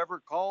that whoever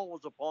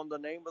calls upon the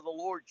name of the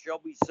Lord shall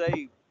be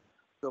saved.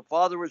 So,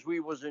 Father, as we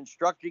was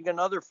instructing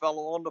another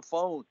fellow on the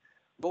phone,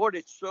 Lord,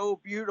 it's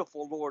so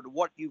beautiful, Lord,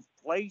 what you've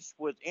placed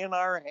within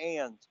our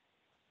hands.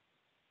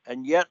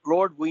 And yet,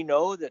 Lord, we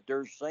know that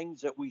there's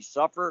things that we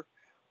suffer.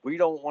 We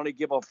don't want to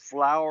give a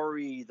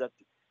flowery that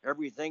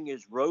everything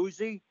is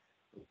rosy.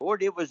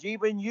 Lord, it was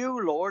even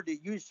you, Lord,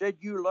 that you said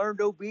you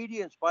learned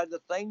obedience by the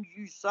things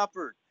you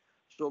suffered.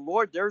 So,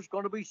 Lord, there's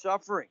going to be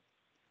suffering.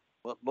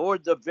 But,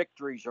 Lord, the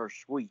victories are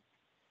sweet.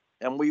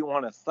 And we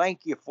want to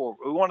thank you for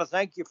it. We want to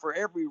thank you for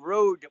every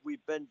road that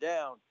we've been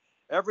down,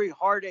 every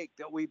heartache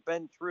that we've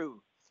been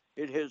through.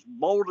 It has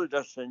molded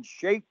us and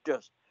shaped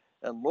us.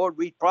 And Lord,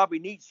 we probably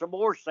need some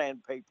more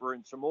sandpaper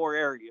in some more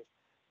areas.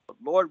 But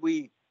Lord,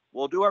 we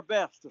will do our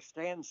best to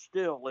stand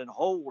still and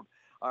hold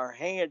our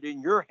hand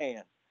in your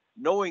hand,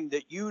 knowing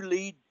that you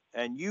lead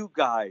and you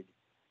guide.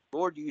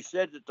 Lord, you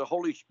said that the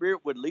Holy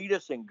Spirit would lead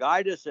us and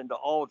guide us into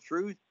all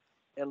truth.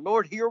 And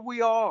Lord, here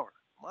we are.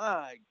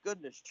 My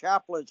goodness,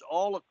 chaplains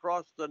all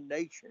across the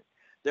nation,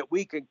 that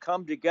we can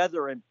come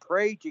together and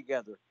pray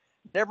together.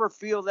 Never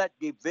feel that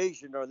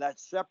division or that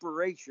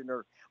separation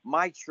or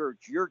my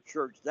church, your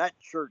church, that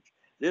church,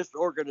 this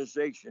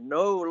organization.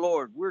 No,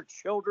 Lord, we're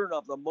children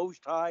of the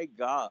Most High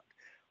God.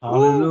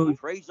 Woo, Hallelujah.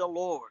 praise the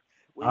Lord.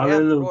 We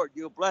ask, Hallelujah. Lord,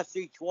 you bless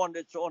each one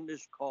that's on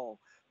this call.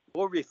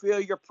 Lord, we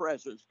feel your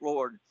presence,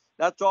 Lord.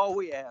 That's all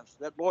we ask,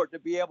 that, Lord, to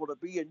be able to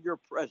be in your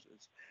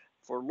presence.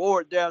 For,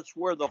 Lord, that's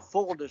where the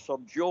fullness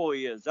of joy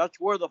is. That's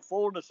where the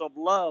fullness of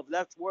love.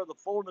 That's where the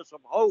fullness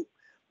of hope.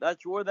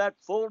 That's where that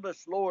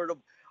fullness, Lord,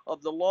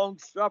 of the long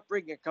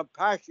suffering and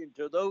compassion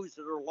to those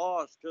that are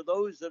lost, to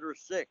those that are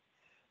sick.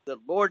 That,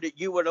 Lord, that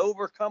you would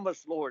overcome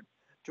us, Lord,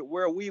 to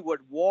where we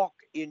would walk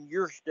in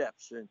your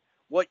steps and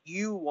what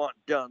you want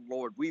done,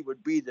 Lord. We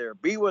would be there.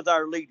 Be with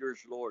our leaders,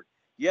 Lord.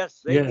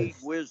 Yes, they need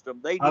Yes.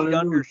 wisdom. They need Hallelujah.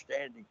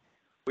 understanding.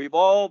 We've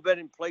all been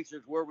in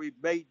places where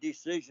we've made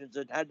decisions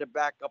and had to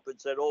back up and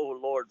said, oh,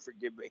 Lord,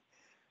 forgive me.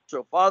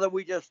 So, Father,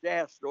 we just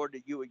ask, Lord,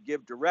 that you would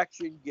give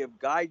direction, give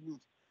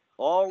guidance,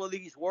 all of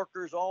these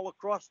workers all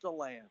across the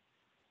land.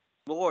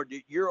 Lord,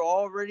 that you're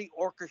already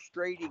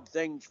orchestrating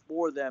things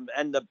for them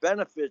and the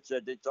benefits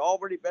that it's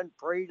already been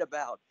prayed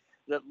about.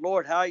 That,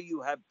 Lord, how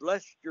you have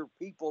blessed your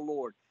people,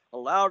 Lord,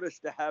 allowed us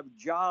to have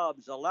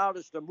jobs, allowed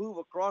us to move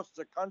across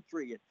the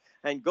country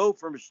and go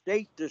from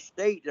state to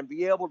state and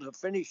be able to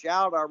finish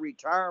out our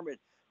retirement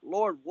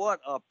Lord, what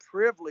a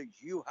privilege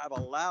you have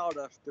allowed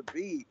us to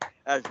be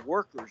as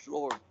workers,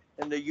 Lord,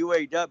 in the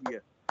UAW.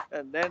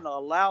 And then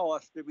allow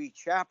us to be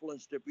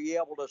chaplains to be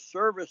able to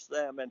service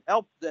them and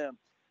help them.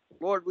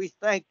 Lord, we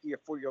thank you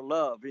for your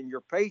love and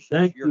your patience,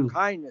 Thank your you.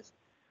 kindness.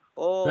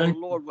 Oh, Thank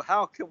you. Lord,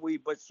 how can we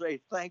but say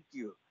thank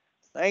you?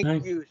 Thank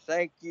Thank you. you,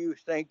 thank you,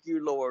 thank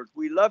you, Lord.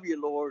 We love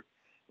you, Lord.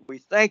 We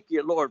thank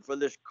you, Lord, for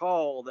this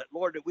call that,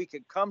 Lord, that we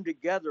can come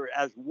together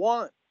as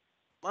one.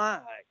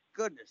 My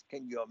goodness,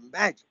 can you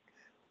imagine?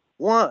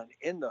 One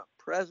in the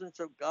presence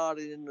of God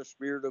and in the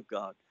Spirit of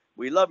God.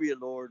 We love you,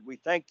 Lord. We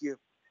thank you.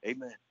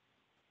 Amen.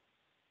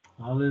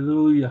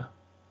 Hallelujah.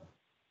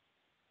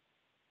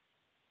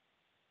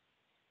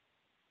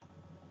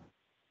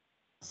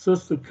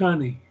 Sister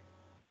Connie,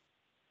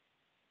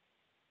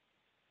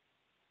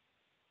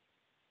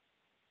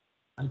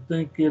 I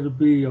think it'll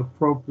be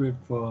appropriate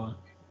for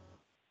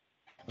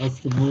us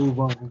to move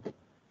on.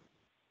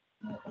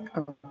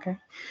 Okay.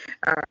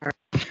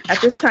 At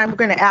this time, we're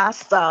going to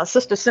ask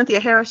Sister Cynthia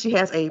Harris. She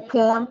has a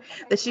poem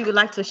that she would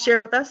like to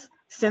share with us.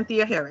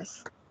 Cynthia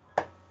Harris.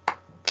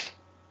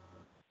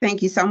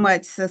 Thank you so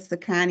much, Sister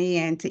Connie,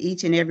 and to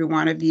each and every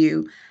one of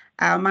you.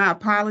 My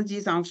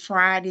apologies on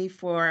Friday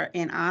for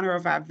in honor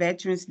of our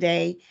Veterans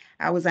Day.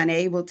 I was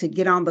unable to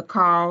get on the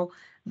call,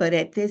 but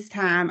at this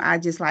time, I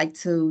just like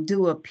to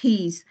do a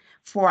piece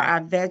for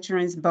our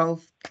veterans,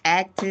 both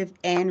active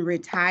and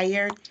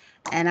retired.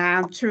 And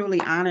I'm truly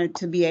honored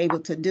to be able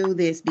to do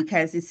this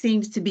because it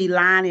seems to be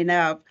lining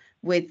up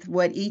with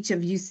what each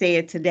of you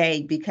said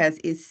today, because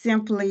it's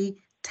simply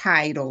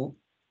titled,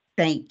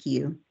 Thank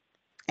You.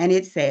 And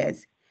it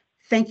says,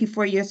 thank you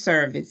for your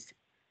service,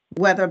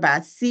 whether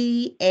by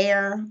sea,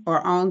 air,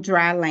 or on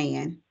dry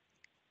land.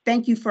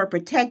 Thank you for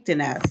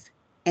protecting us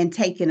and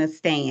taking a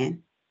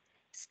stand.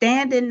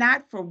 Standing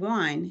not for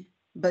one,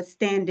 but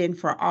standing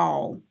for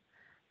all.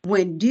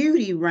 When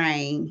duty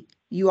rang,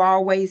 you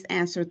always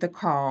answered the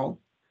call.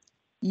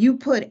 You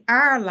put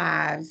our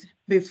lives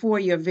before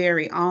your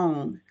very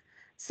own,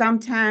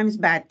 sometimes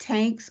by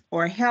tanks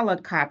or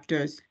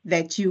helicopters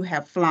that you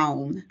have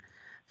flown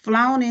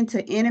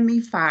into enemy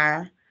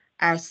fire.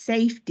 Our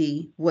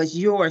safety was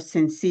your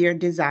sincere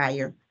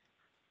desire.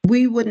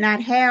 We would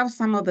not have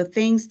some of the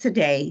things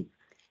today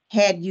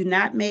had you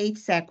not made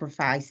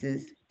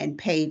sacrifices and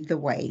paved the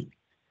way.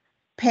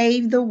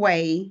 Paved the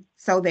way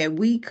so that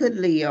we could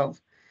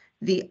live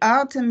the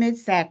ultimate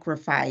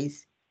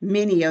sacrifice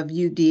many of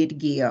you did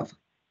give.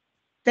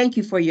 Thank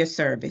you for your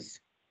service.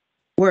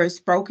 Words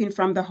spoken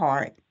from the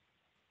heart.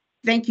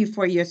 Thank you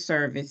for your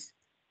service.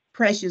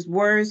 Precious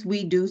words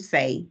we do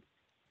say.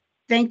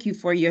 Thank you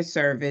for your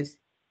service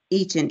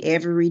each and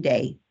every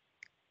day.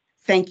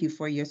 Thank you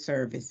for your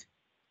service.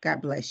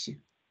 God bless you.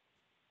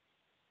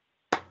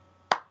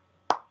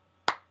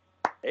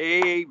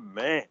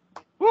 Amen.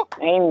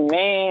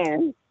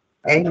 Amen.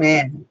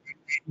 Amen.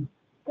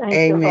 Thank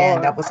you, Amen.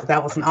 Lord.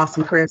 That was an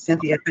awesome prayer,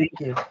 Cynthia. Thank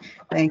you.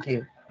 Thank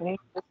you. Thank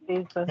you,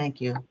 Jesus.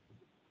 Thank you.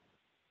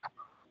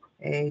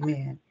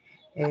 Amen.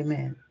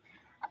 Amen.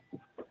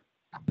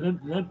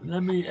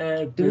 Let me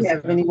add Do we this.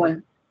 have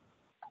anyone?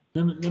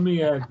 Let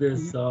me add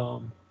this.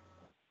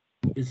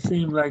 It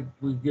seems like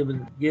we're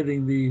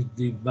getting these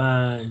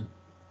divine.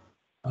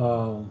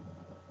 Um,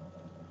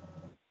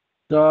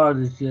 God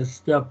is just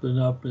stepping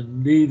up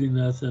and leading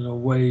us in a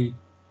way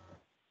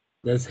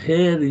that's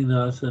heading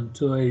us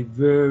into a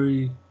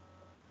very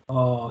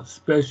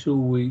special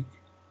week,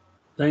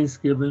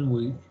 Thanksgiving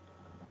week,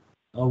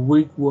 a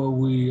week where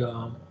we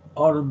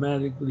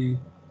automatically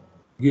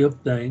give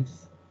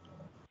thanks.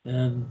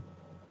 And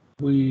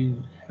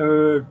we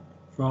heard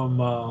from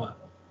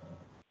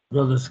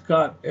Brother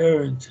Scott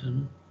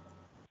Arrington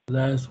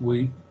last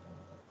week.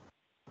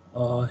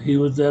 He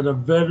was at a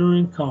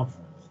veteran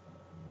conference,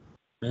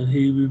 and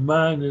he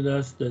reminded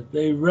us that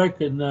they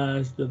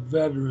recognize the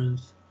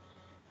veterans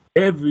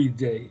every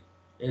day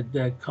at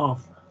that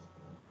conference.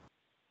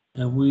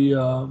 And we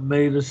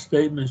made a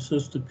statement,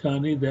 Sister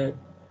Connie, that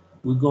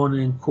we're going to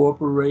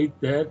incorporate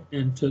that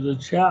into the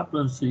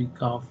chaplaincy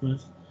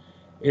conference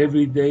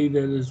every day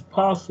that is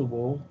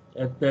possible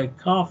at that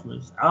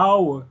conference.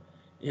 Our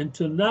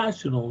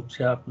international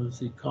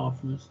chaplaincy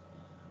conference,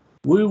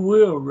 we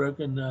will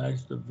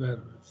recognize the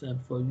veterans. And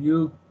for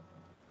you,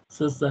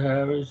 Sister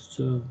Harris,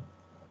 to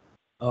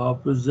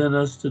present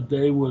us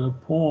today with a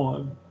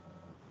poem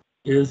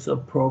is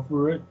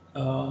appropriate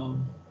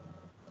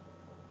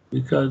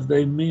because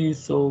they mean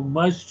so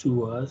much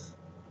to us.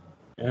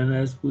 And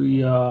as we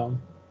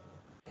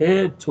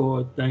head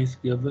toward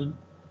Thanksgiving,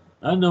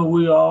 I know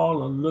we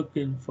all are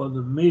looking for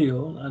the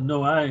meal. I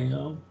know I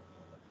am.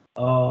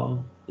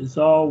 It's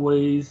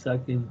always I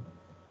can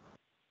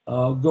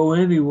go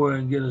anywhere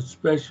and get a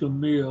special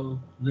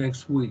meal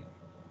next week.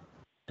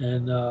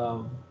 And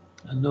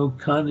I know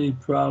Connie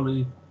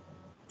probably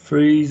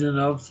freezing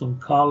up some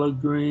collard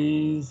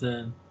greens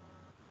and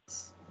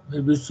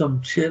maybe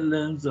some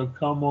chitlins will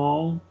come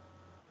on.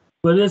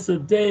 But it's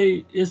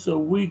a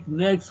week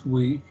next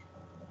week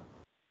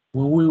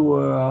when we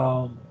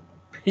were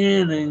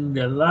pinning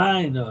the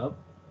lineup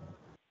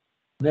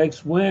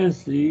next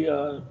Wednesday.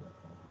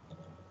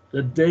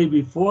 the day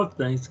before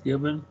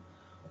Thanksgiving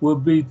will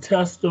be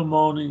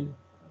testimony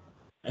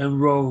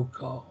and roll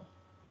call.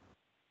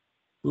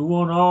 We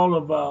want all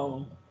of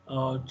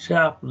our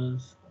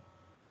chaplains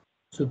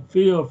to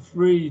feel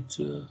free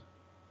to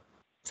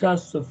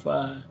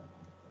testify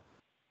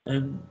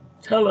and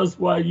tell us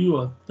why you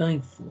are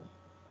thankful.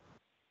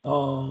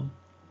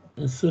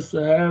 And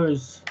Sister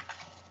Harris,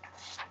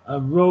 I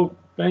wrote,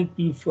 thank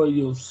you for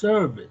your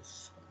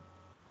service.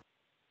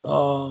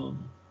 So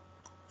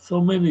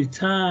many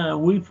times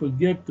we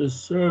forget the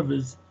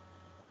service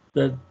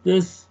that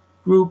this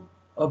group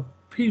of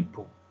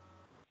people,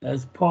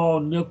 as Paul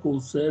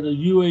Nichols said, a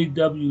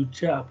UAW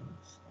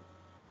chaplains.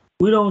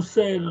 We don't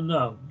say it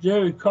enough.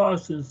 Jerry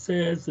Carson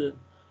says it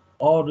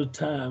all the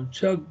time.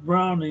 Chuck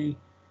Browning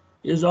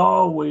is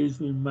always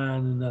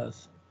reminding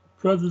us.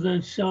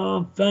 President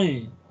Sean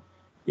Fain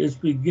is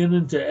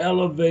beginning to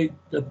elevate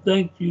the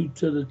thank you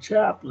to the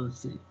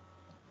chaplaincy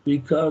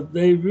because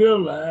they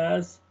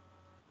realize,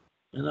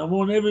 and I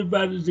want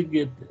everybody to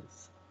get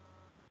this,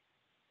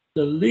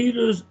 the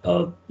leaders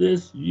of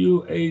this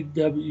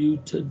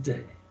UAW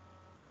today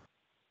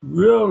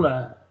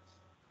realize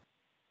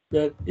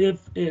that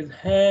if it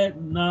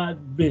had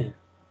not been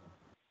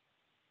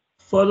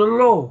for the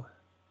Lord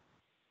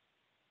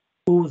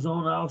who was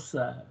on our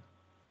side,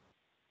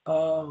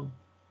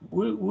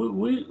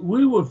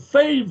 we were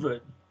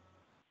favored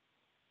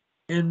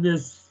in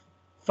this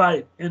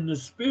fight in the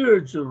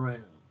spiritual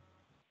realm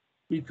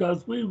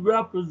because we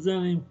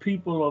representing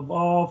people of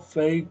all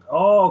faith,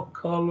 all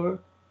color,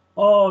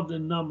 all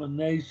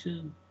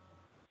denomination.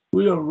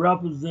 We are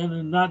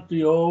representing not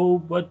the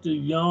old, but the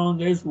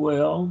young as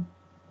well.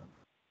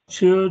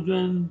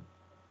 Children,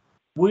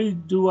 we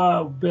do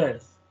our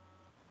best.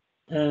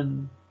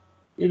 And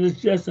it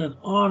is just an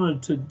honor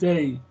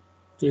today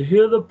to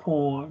hear the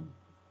poem.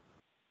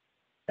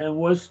 And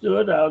what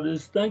stood out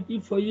is thank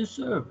you for your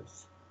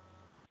service.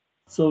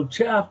 So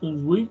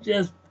chaplains, we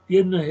just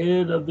getting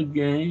ahead of the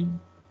game.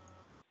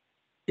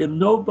 If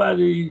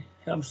nobody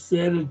have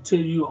said it to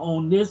you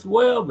on this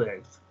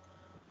WebEx,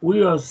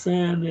 we are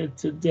saying it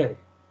today.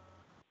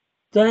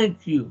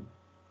 Thank you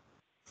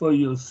for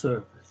your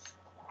service.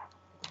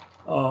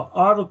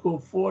 Article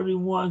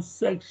 41,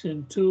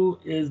 Section 2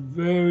 is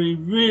very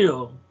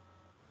real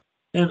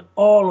in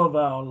all of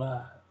our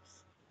lives.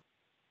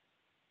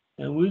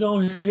 And we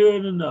don't hear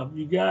it enough.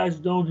 You guys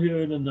don't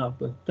hear it enough,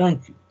 but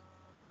thank you.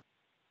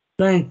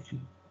 Thank you.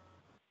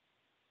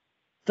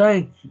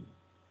 Thank you.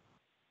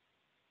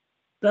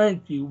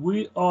 Thank you.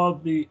 We are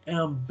the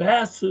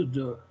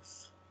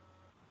ambassadors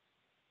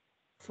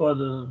for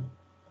the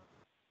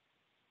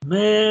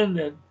man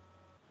that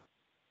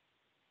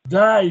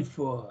died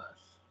for us.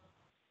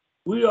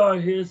 We are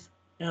his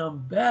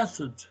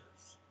ambassadors.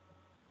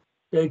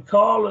 They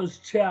call us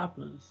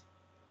chaplains,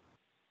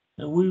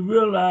 and we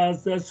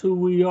realize that's who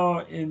we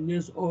are in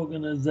this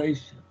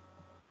organization.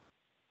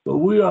 But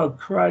we are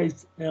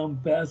Christ's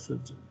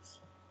ambassadors.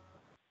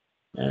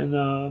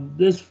 And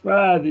this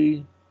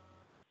Friday,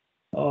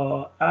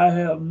 I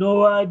have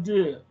no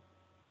idea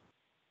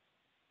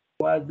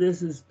why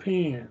this is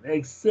penned,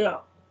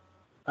 except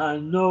I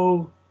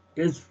know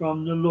it's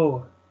from the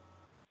Lord.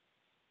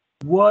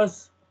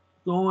 What's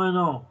going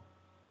on?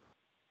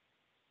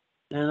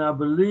 And I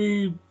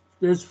believe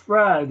this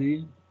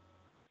Friday,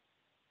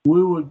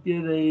 we will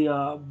get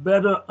a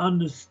better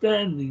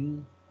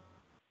understanding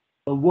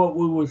of what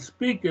we were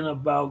speaking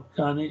about,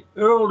 Connie,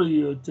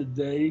 earlier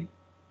today,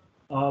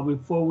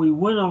 before we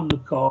went on the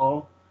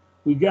call.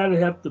 I'm gonna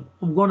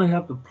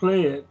have to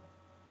play it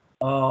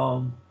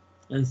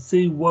and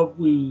see what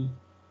we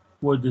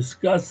were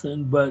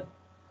discussing, but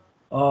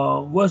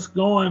what's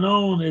going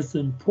on is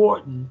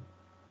important.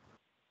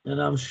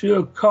 And I'm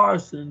sure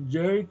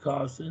Jerry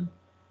Carson,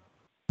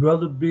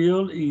 Brother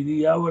Bill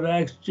Eady, I would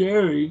ask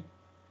Jerry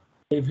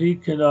if he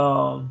could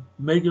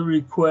make a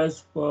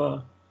request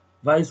for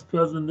Vice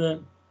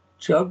President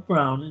Chuck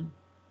Browning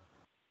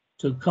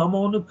to come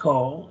on the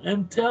call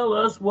and tell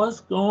us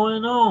what's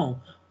going on.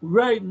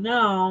 Right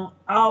now,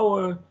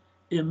 our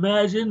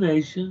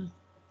imagination,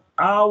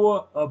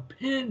 our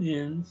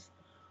opinions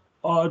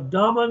are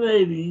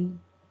dominating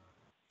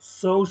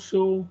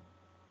social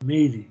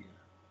media.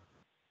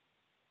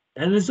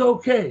 And it's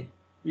okay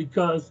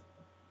because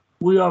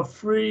we are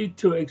free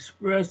to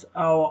express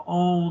our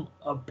own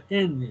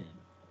opinion.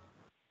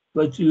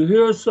 But you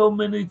hear so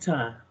many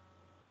times,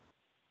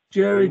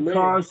 Jerry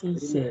Carson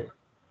said,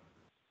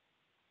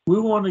 we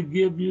want to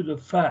give you the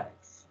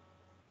facts.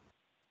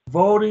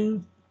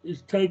 Voting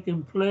is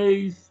taking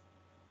place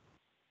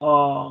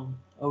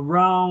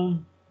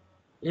around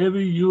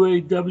every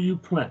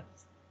UAW plant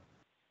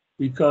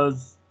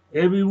because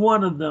every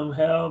one of them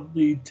have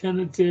the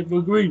tentative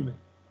agreement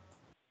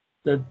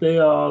that they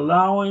are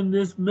allowing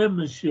this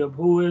membership,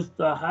 who is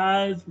the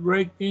highest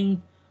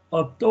ranking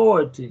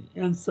authority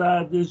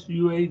inside this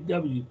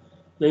UAW,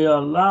 they are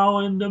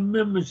allowing the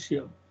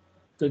membership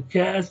to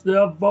cast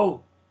their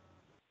vote,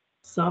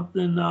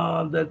 something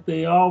that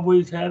they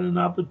always had an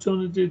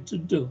opportunity to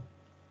do.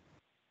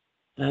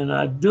 And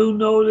I do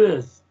know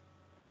this,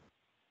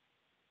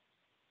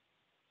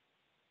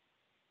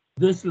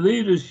 This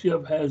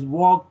leadership has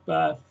walked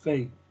by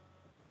faith.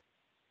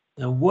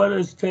 And what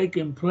has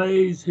taken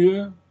place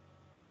here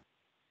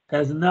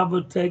has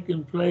never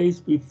taken place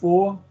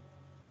before.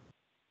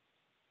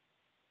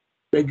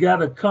 They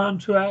got a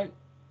contract.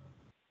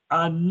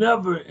 I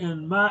never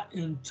in my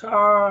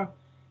entire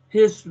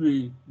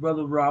history,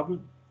 Brother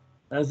Robert,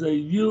 as a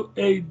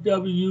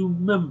UAW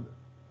member,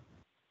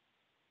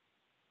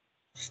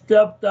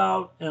 stepped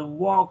out and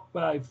walked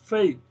by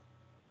faith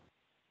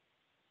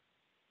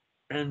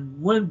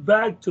and went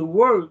back to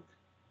work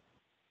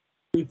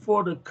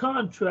before the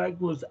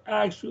contract was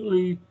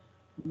actually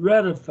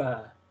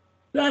ratified.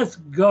 That's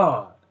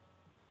God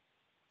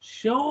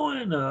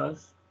showing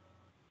us,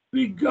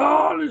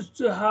 regardless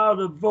to how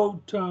the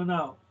vote turn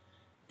out,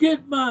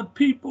 get my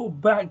people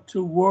back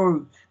to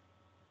work.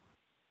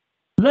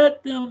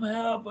 Let them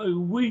have a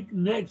week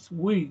next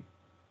week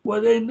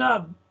where they're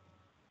not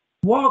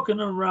walking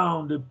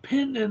around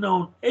depending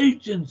on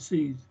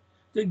agencies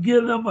to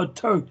give them a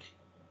turkey.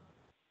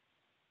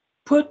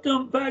 Put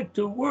them back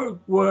to work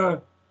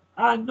where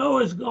I know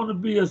it's going to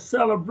be a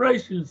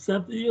celebration,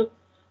 Cynthia,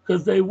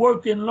 because they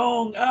work in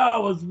long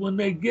hours when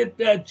they get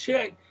that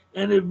check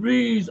and it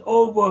reads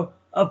over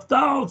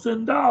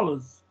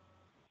 $1,000.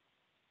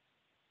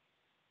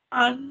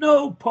 I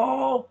know,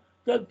 Paul,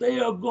 that they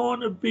are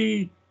going to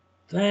be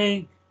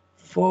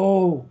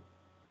thankful.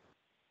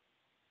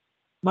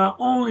 My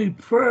only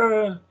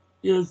prayer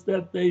is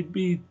that they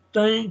be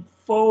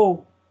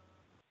thankful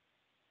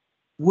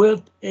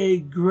with a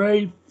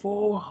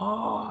grateful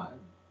heart.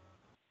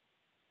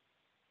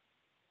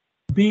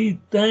 Be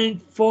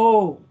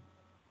thankful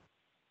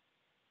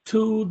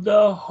to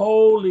the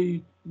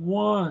Holy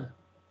One.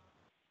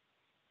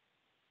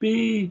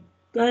 Be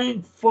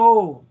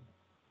thankful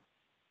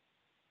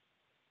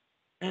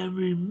and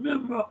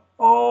remember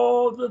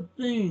all the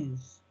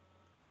things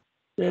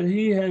that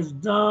He has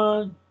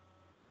done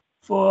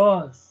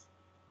for us.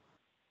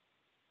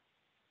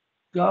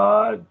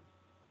 God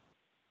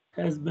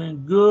has been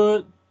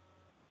good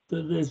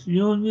to this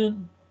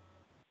union.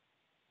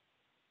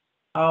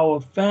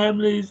 Our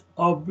families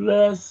are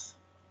blessed.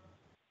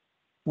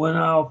 When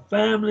our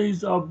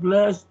families are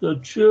blessed, the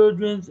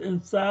children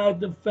inside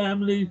the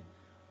family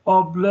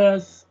are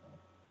blessed.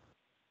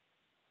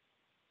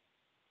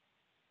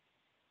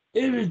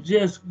 It is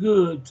just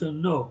good to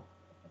know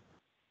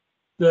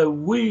that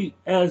we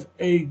as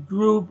a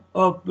group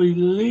of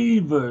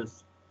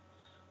believers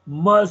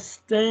must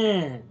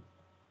stand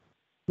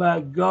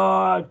by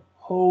God's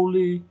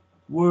holy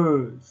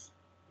words.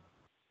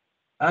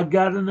 I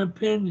got an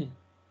opinion,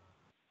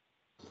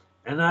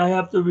 and I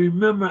have to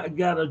remember I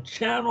got to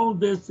channel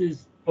this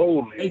is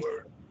Holy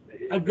word.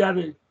 I got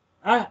to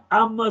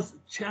I must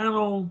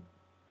channel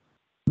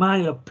my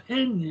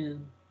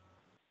opinion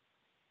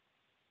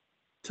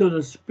to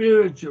the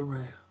spiritual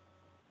realm.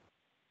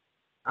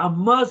 I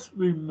must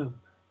remember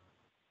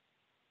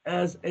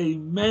as a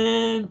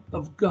man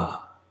of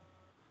God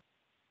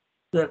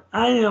that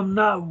I am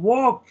not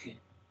walking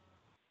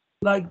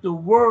like the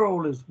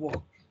world is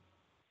walking.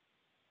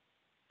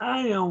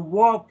 I am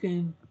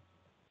walking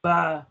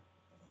by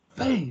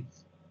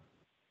faith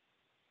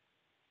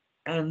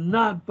and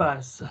not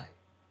by sight.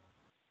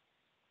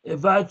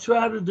 If I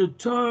try to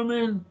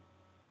determine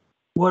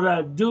what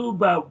I do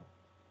by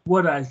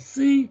what I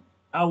see,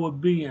 I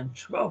would be in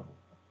trouble.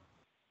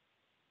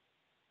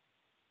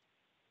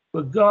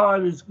 But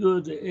God is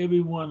good to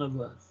every one of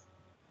us.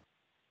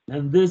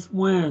 And this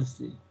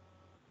Wednesday,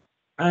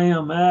 I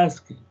am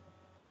asking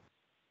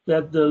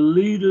that the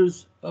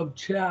leaders of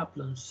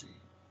chaplaincy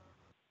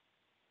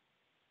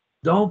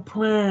don't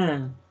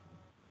plan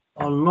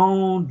a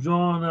long,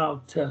 drawn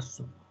out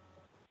testimony.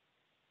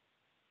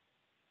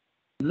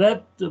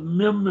 Let the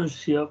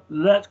membership,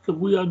 because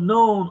we are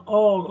known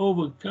all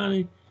over,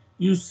 Connie,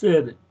 you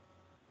said it.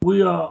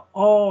 We are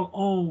all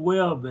on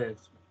WebEx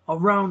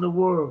around the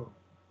world.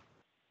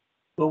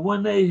 But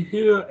when they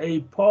hear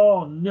a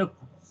Paul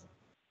Nichols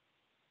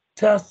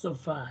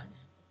testifying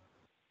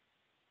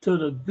to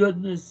the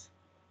goodness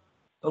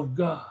of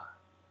God,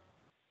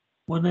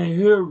 when they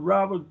hear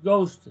Robert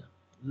Ghostin,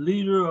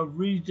 leader of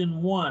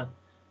Region 1,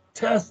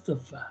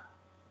 testify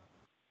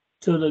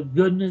to the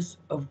goodness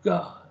of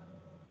God,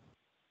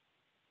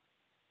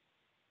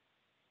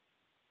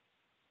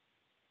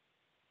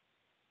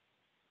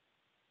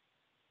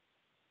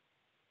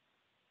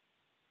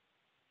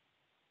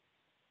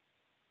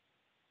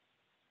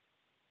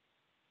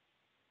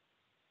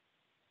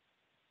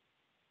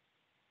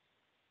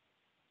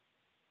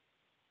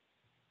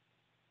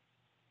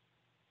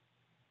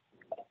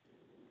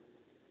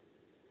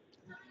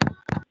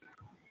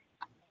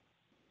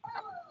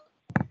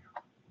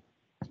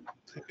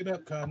 Take it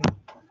up, Connie.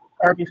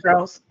 Herbie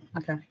froze.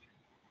 Okay.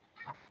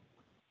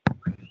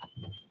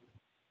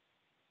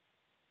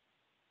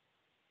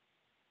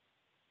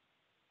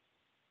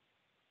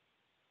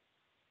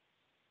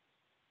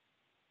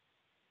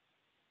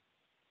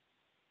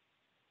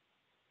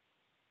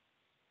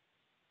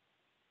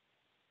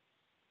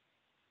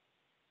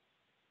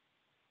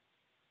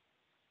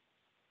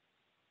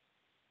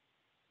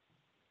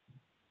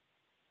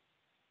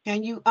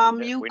 Can you We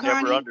unmute, never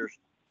Connie?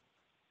 understand.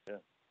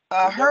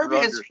 Yeah. We Herb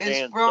never is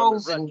understand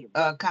frozen,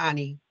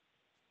 Connie.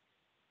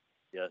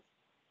 Yes.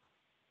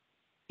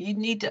 You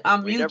need to We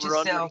unmute never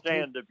yourself.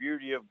 understand the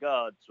beauty of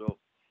God. So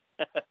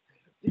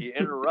the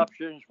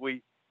interruptions,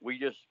 we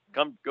just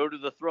go to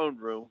the throne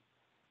room.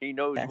 He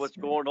knows That's what's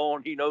right. going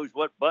on. He knows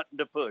what button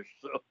to push.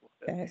 So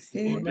That's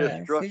we'll it. just Amen.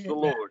 That's trust the it.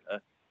 Lord.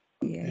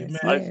 Yes, Amen.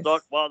 I yes.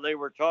 thought while they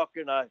were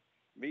talking,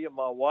 me and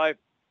my wife,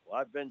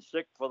 I've been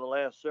sick for the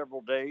last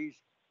several days,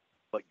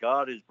 but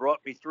God has brought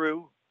me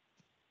through.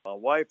 My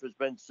wife has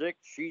been sick.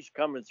 She's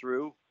coming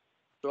through.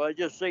 So I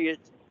just say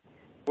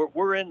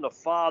we're in the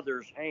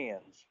Father's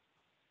hands.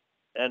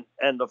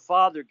 And the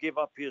Father give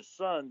up his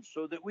Son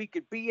so that we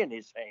could be in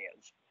his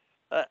hands.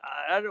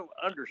 I don't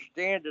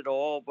understand it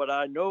all, but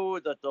I know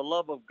that the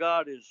love of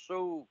God is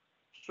so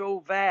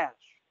vast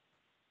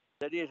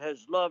that it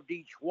has loved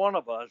each one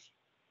of us.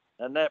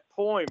 And that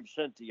poem,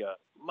 Cynthia,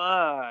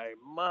 my,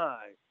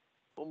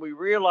 when we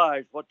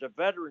realize what the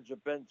veterans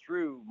have been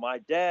through, my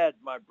dad,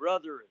 my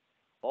brother,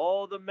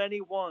 all the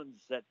many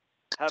ones that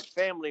have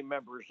family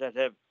members that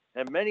have,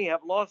 and many have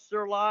lost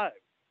their lives,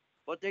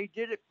 but they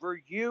did it for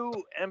you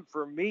and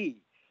for me.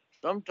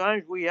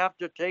 Sometimes we have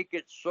to take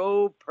it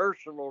so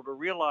personal to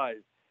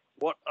realize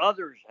what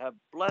others have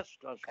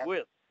blessed us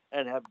with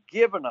and have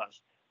given us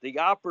the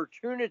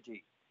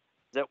opportunity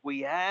that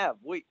we have.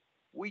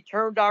 We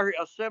turned our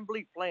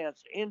assembly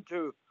plants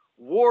into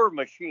war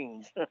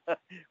machines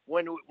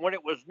when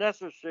it was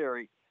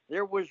necessary.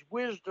 There was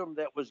wisdom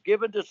that was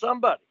given to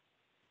somebody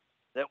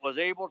that was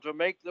able to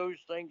make those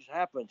things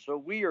happen. So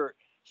we are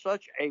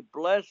such a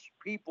blessed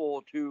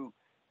people to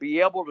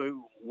be able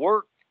to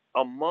work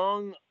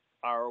among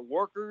our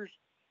workers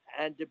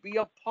and to be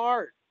a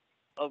part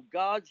of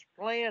God's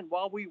plan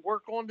while we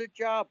work on the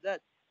job.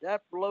 That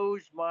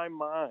blows my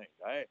mind.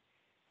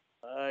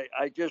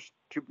 I just,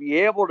 to be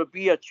able to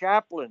be a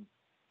chaplain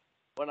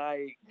when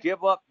I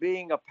give up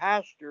being a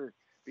pastor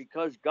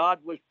because God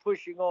was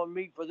pushing on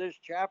me for this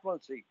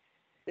chaplaincy.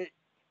 It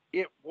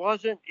it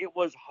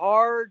was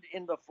hard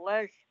in the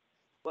flesh,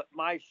 but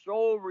my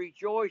soul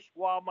rejoiced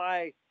while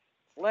my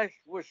flesh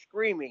was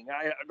screaming.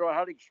 I don't know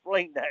how to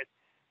explain that,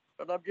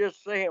 but I'm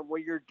just saying,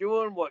 when you're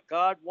doing what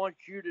God wants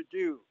you to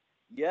do,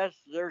 yes,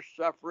 there's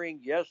suffering,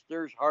 yes,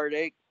 there's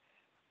heartache,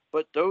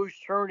 but those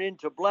turn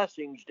into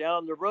blessings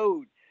down the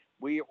road.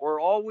 We're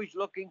always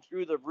looking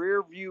through the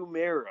rear view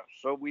mirror.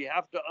 So we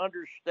have to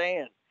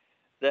understand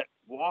that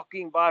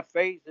walking by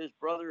faith, as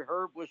Brother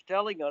Herb was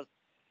telling us,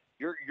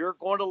 you're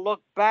going to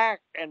look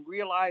back and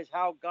realize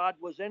how God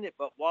was in it.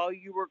 But while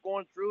you were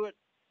going through it,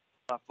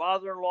 my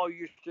father-in-law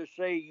used to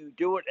say, you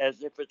do it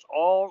as if it's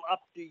all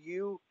up to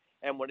you.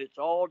 And when it's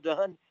all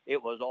done,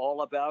 it was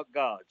all about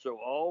God. So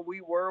all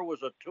we were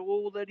was a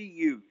tool that he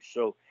used.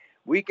 So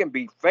we can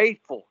be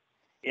faithful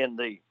in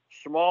the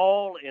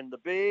small, in the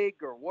big,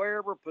 or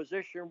wherever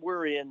position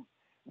we're in.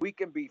 We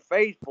can be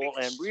faithful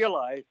and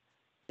realize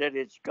that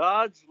it's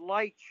God's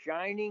light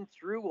shining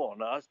through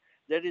on us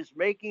that is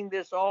making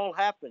this all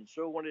happen.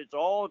 So when it's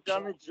all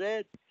done and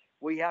said,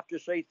 we have to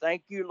say,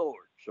 thank you,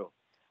 Lord. So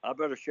I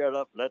better shut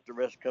up and let the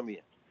rest come in.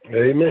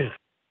 Amen.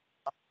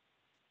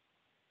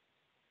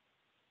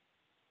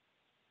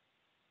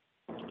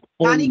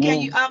 Connie,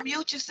 can you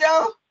unmute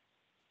yourself?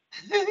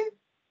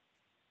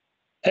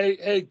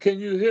 Hey, can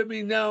you hear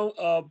me now,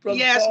 Brother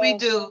Yes, we Paul?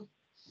 do.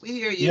 We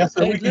hear you. Yes,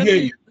 sir. Hey, We can hear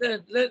you.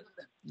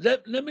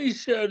 let me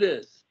share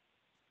this.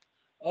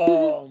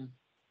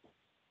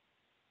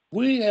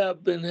 We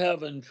have been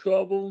having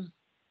trouble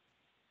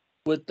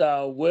with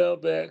our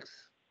WebEx.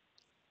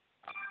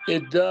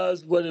 It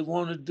does what it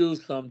want to do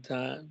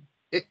sometimes,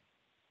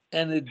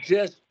 and it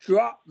just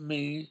dropped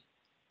me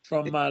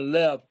from my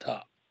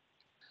laptop.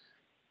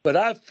 But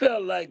I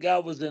felt like I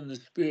was in the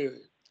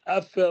spirit.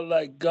 I felt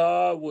like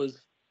God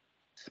was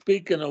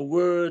speaking a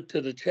word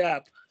to the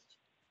chaplains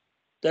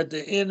that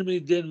the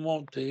enemy didn't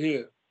want to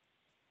hear.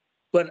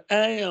 But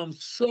I am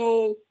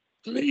so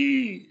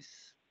pleased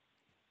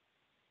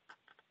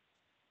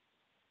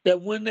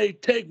that when they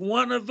take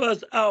one of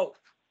us out,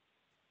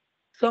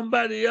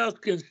 somebody else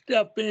can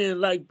step in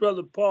like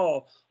Brother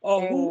Paul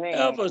or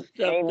whoever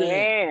stepped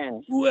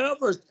in.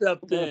 Whoever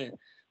stepped in.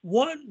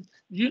 One,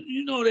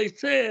 you know, they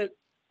said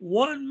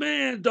one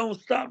man don't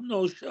stop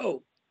no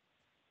show.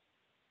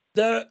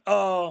 There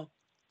are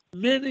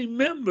many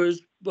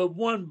members, but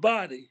one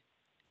body.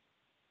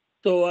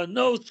 So I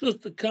know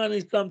Sister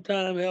Connie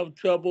sometimes have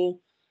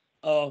trouble.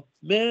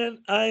 Man,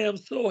 I am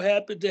so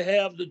happy to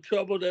have the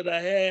trouble that I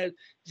had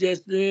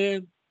just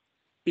then,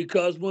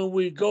 because when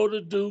we go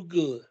to do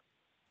good,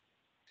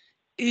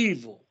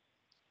 evil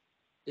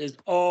is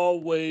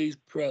always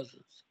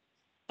present.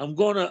 I'm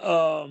going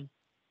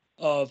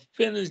to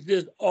finish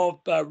this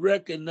off by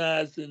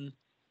recognizing,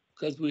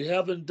 because we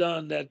haven't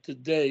done that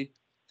today,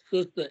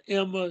 Sister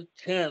Emma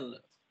Chandler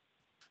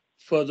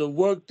for the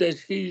work that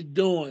she's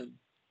doing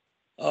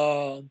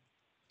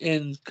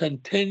in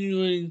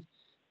continuing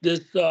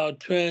this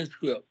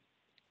transcript.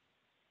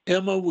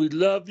 Emma, we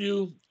love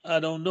you. I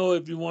don't know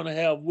if you want to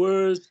have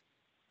words,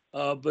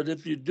 but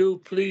if you do,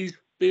 please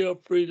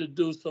feel free to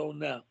do so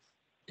now.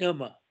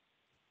 Emma.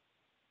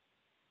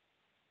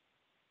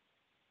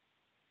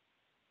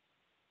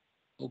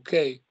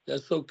 Okay,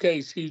 that's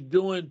okay. She's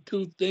doing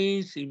two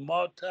things. She's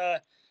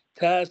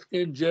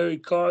multitasking. Jerry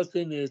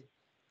Carson is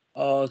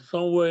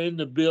somewhere in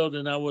the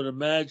building, I would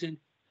imagine.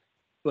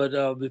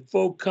 But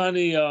before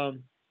Connie,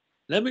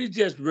 let me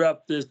just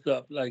wrap this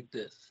up like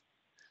this.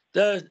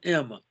 There's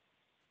Emma.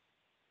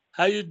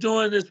 How you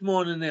doing this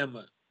morning,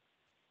 Emma?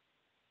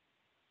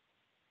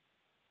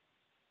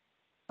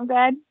 I'm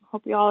good.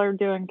 Hope you all are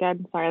doing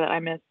good. Sorry that I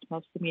missed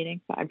most of the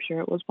meeting, but I'm sure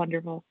it was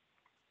wonderful.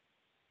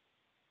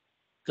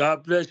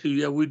 God bless you.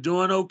 Yeah, we're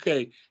doing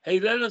okay.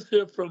 Hey, let us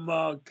hear from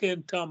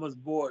Ken Thomas,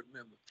 board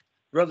member.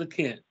 Brother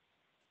Ken.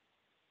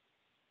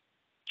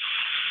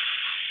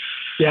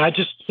 Yeah, I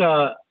just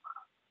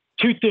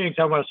two things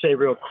I want to say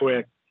real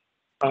quick.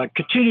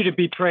 Continue to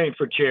be praying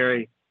for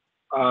Jerry.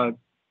 I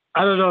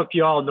don't know if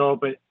you all know,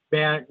 but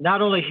man,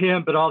 not only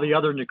him, but all the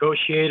other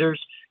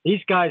negotiators.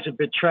 These guys have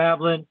been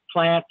traveling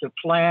plant to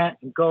plant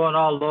and going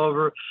all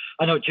over.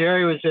 I know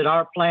Jerry was at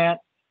our plant,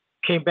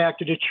 came back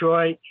to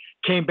Detroit,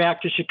 came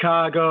back to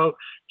Chicago,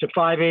 to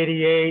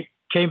 588,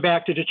 came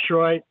back to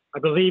Detroit. I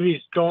believe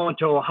he's going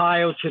to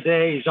Ohio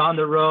today. He's on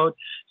the road.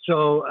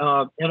 So,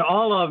 and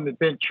all of them have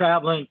been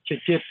traveling to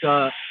get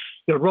the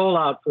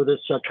rollout for this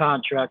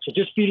contract. So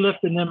just be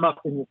lifting them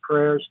up in your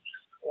prayers.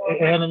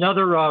 And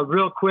another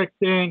real quick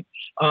thing,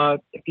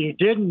 if you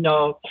didn't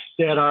know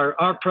that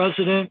our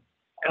president,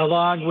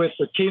 along with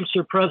the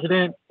Teamster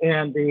president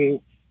and the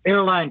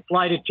airline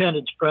flight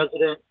attendants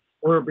president,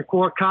 were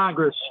before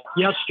Congress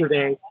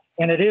yesterday,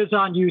 and it is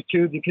on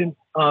YouTube. You can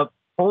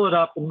pull it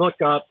up and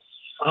look up.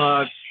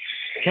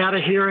 Had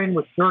a hearing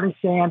with Bernie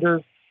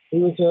Sanders. He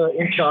was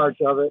in charge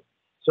of it.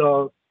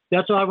 So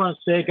that's all I want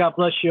to say. God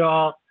bless you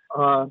all.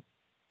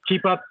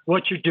 Keep up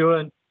what you're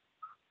doing.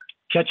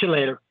 Catch you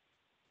later.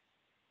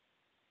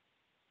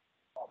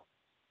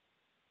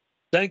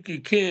 Thank you,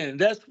 Ken.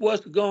 That's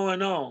what's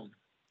going on.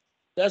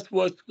 That's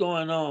what's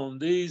going on.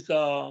 These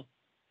are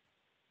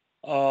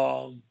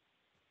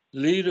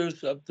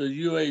leaders of the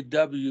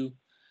UAW.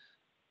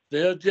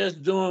 They're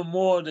just doing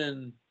more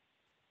than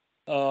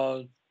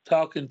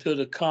talking to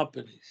the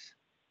companies.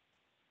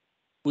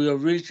 We are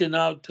reaching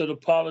out to the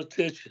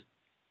politicians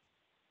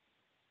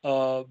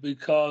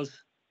because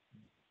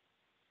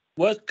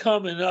what's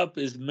coming up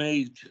is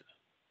major.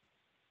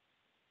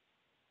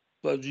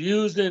 But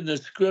using the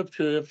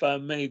scripture, if I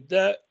may,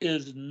 there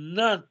is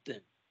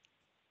nothing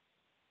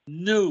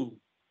new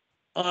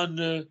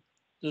under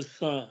the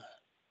sun.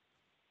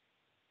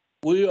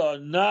 We are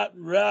not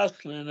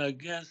wrestling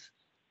against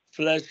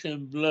flesh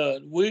and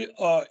blood. We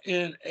are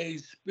in a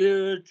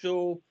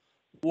spiritual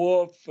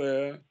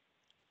warfare,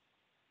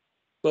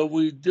 but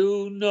we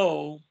do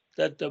know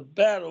that the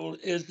battle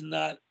is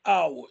not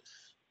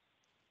ours.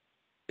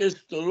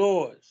 It's the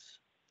Lord's.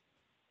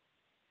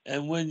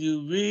 And when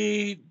you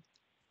read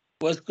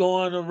what's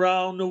going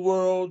around the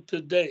world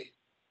today,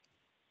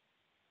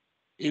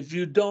 if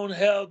you don't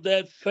have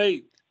that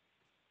faith,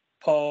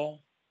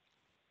 Paul,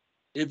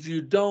 if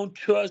you don't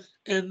trust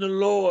in the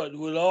Lord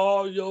with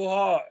all your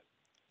heart,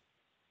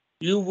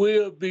 you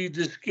will be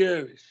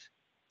discouraged.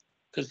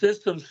 Because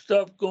there's some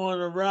stuff going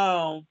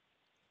around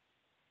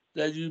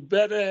that you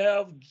better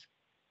have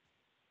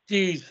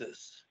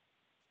Jesus.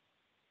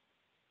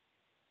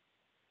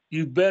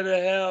 You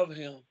better have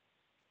him.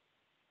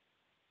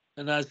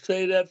 And I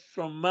say that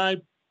from my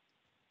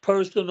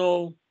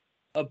personal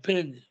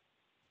opinion.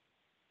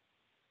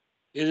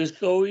 It is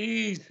so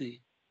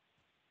easy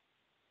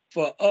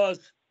for us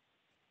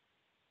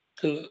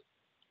to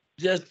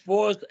just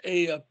force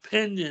an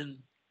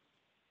opinion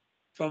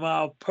from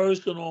our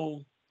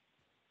personal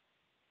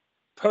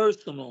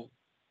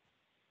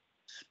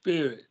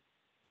spirit.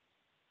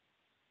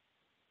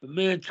 But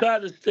man, try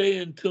to stay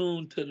in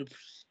tune to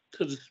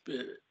the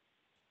spirit.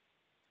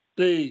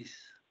 Please.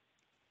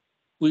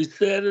 We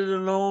said it a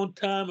long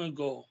time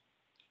ago.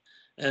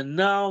 And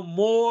now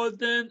more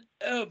than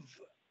ever,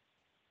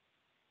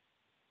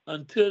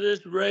 until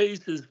this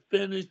race is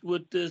finished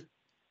with this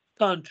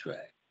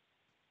contract,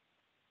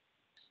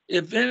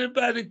 if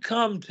anybody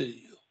come to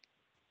you,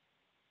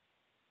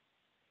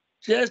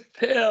 just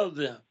tell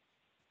them,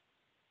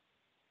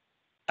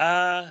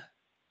 I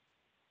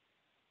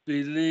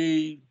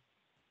believe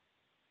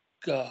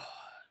God.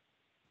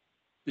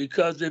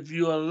 Because if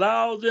you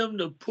allow them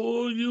to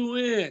pull you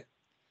in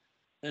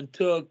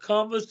into a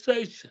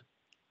conversation,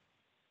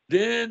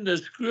 then the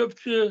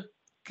scripture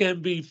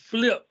can be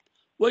flipped.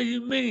 What do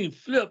you mean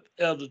flipped,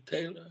 Elder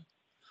Taylor?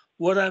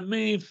 What I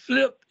mean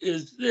flipped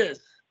is this.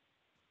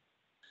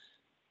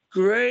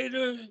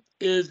 Greater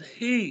is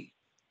he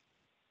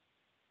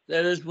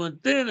that is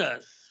within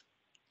us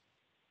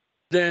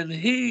than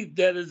he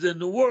that is in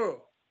the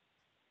world.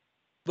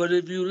 But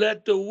if you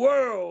let the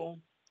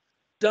world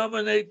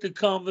dominate the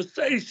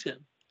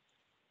conversation,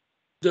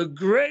 the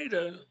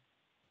greater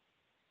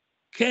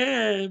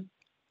can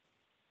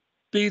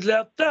be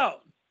left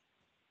out.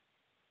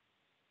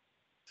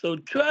 So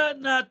try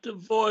not to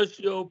voice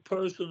your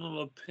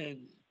personal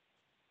opinion.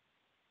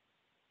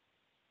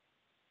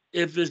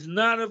 If it's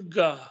not of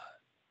God,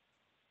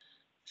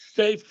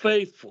 stay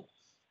faithful.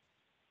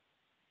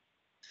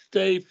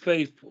 Stay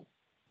faithful.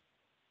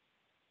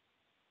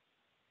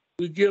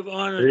 We give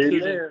honor to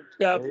the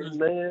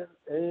chaplain. Amen.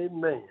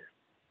 Amen.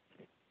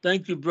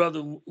 Thank you,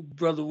 Brother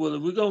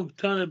Willard. We're going to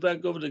turn it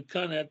back over to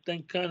Connie. I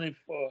thank Connie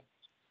for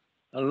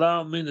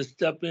allowing me to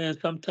step in.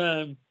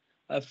 Sometimes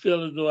I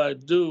feel as though I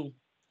do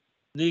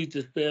need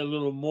to say a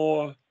little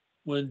more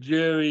when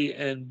Jerry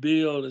and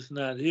Bill is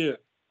not here,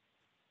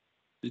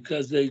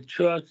 because they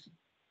trust,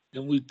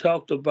 and we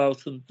talked about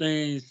some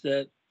things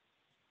that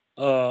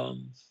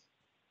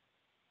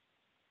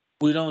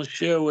we don't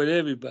share with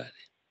everybody.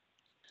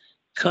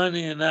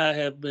 Connie and I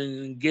have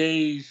been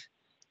engaged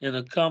in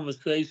a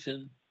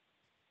conversation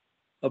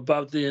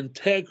about the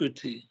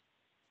integrity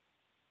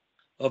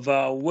of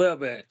our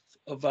WebEx,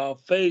 of our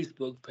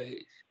Facebook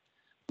page.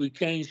 We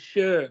can't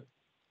share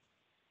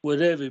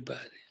with everybody,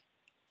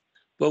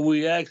 but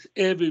we ask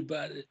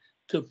everybody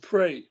to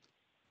pray,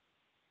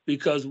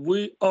 because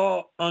we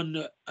are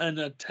under an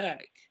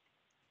attack.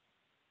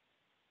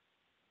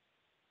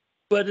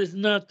 But it's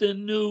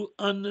nothing new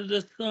under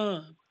the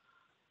sun.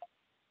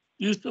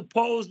 You're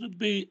supposed to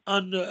be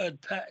under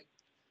attack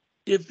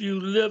if you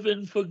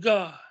living for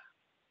God.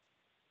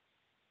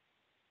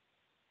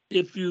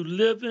 If you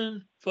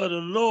living for the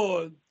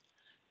Lord,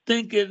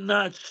 think it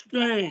not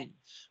strange,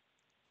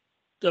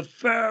 the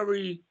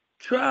fiery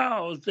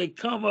trials that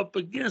come up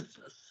against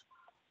us.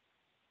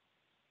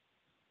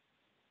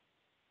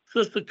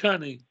 Sister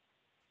Connie,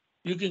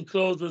 you can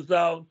close us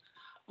out.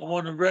 I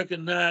want to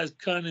recognize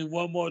Connie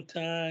one more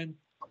time.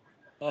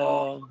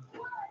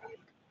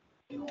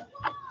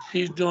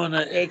 She's doing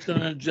an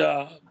excellent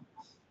job.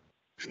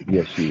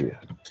 Yes, she is.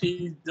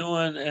 She's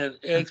doing an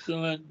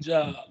excellent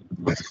job.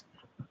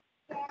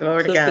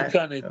 Glory to Sister God.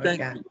 Connie, Glory to thank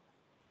God. you.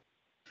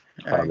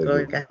 All right,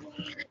 glory to God.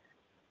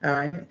 All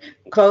right.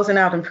 Closing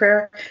out in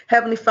prayer.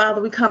 Heavenly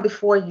Father, we come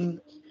before you,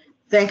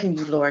 thanking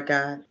you, Lord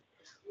God,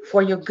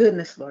 for your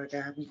goodness, Lord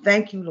God. We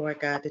thank you, Lord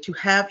God, that you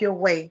have your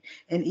way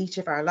in each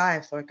of our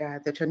lives, Lord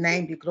God, that your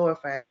name be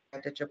glorified,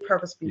 that your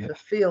purpose be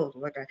fulfilled,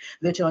 Lord God,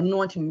 that your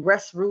anointing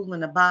rest, rule,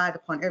 and abide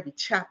upon every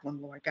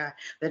chaplain, Lord God,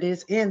 that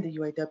is in the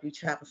UAW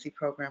Chaplaincy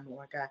program,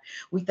 Lord God.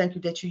 We thank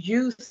you that you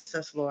use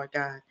us, Lord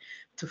God,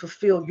 to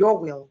fulfill your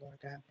will, Lord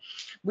God.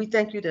 We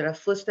thank you that our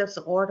footsteps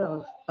are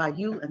ordered by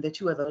you, and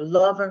that you are the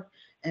lover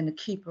and the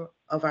keeper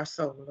of our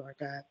soul, Lord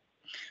God.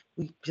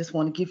 We just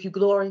want to give you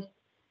glory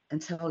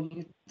and tell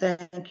you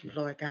thank you,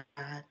 Lord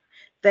God.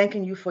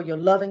 Thanking you for your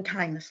loving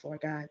kindness,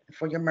 Lord God, and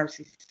for your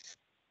mercies.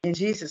 In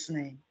Jesus'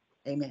 name,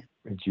 amen.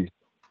 In Jesus.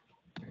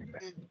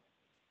 Amen.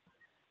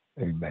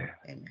 Amen.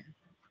 Amen.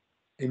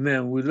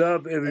 Amen. We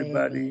love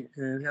everybody,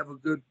 and have a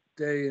good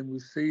day, and we'll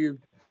see you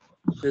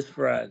this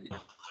Friday.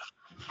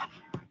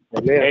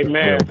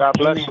 Amen. God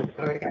bless you.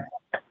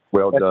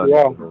 Well Bless done. you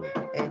all.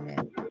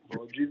 Amen.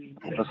 Lord Jesus.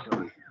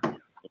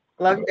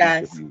 Love you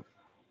guys.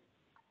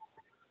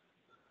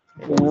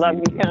 Love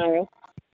you, Connie.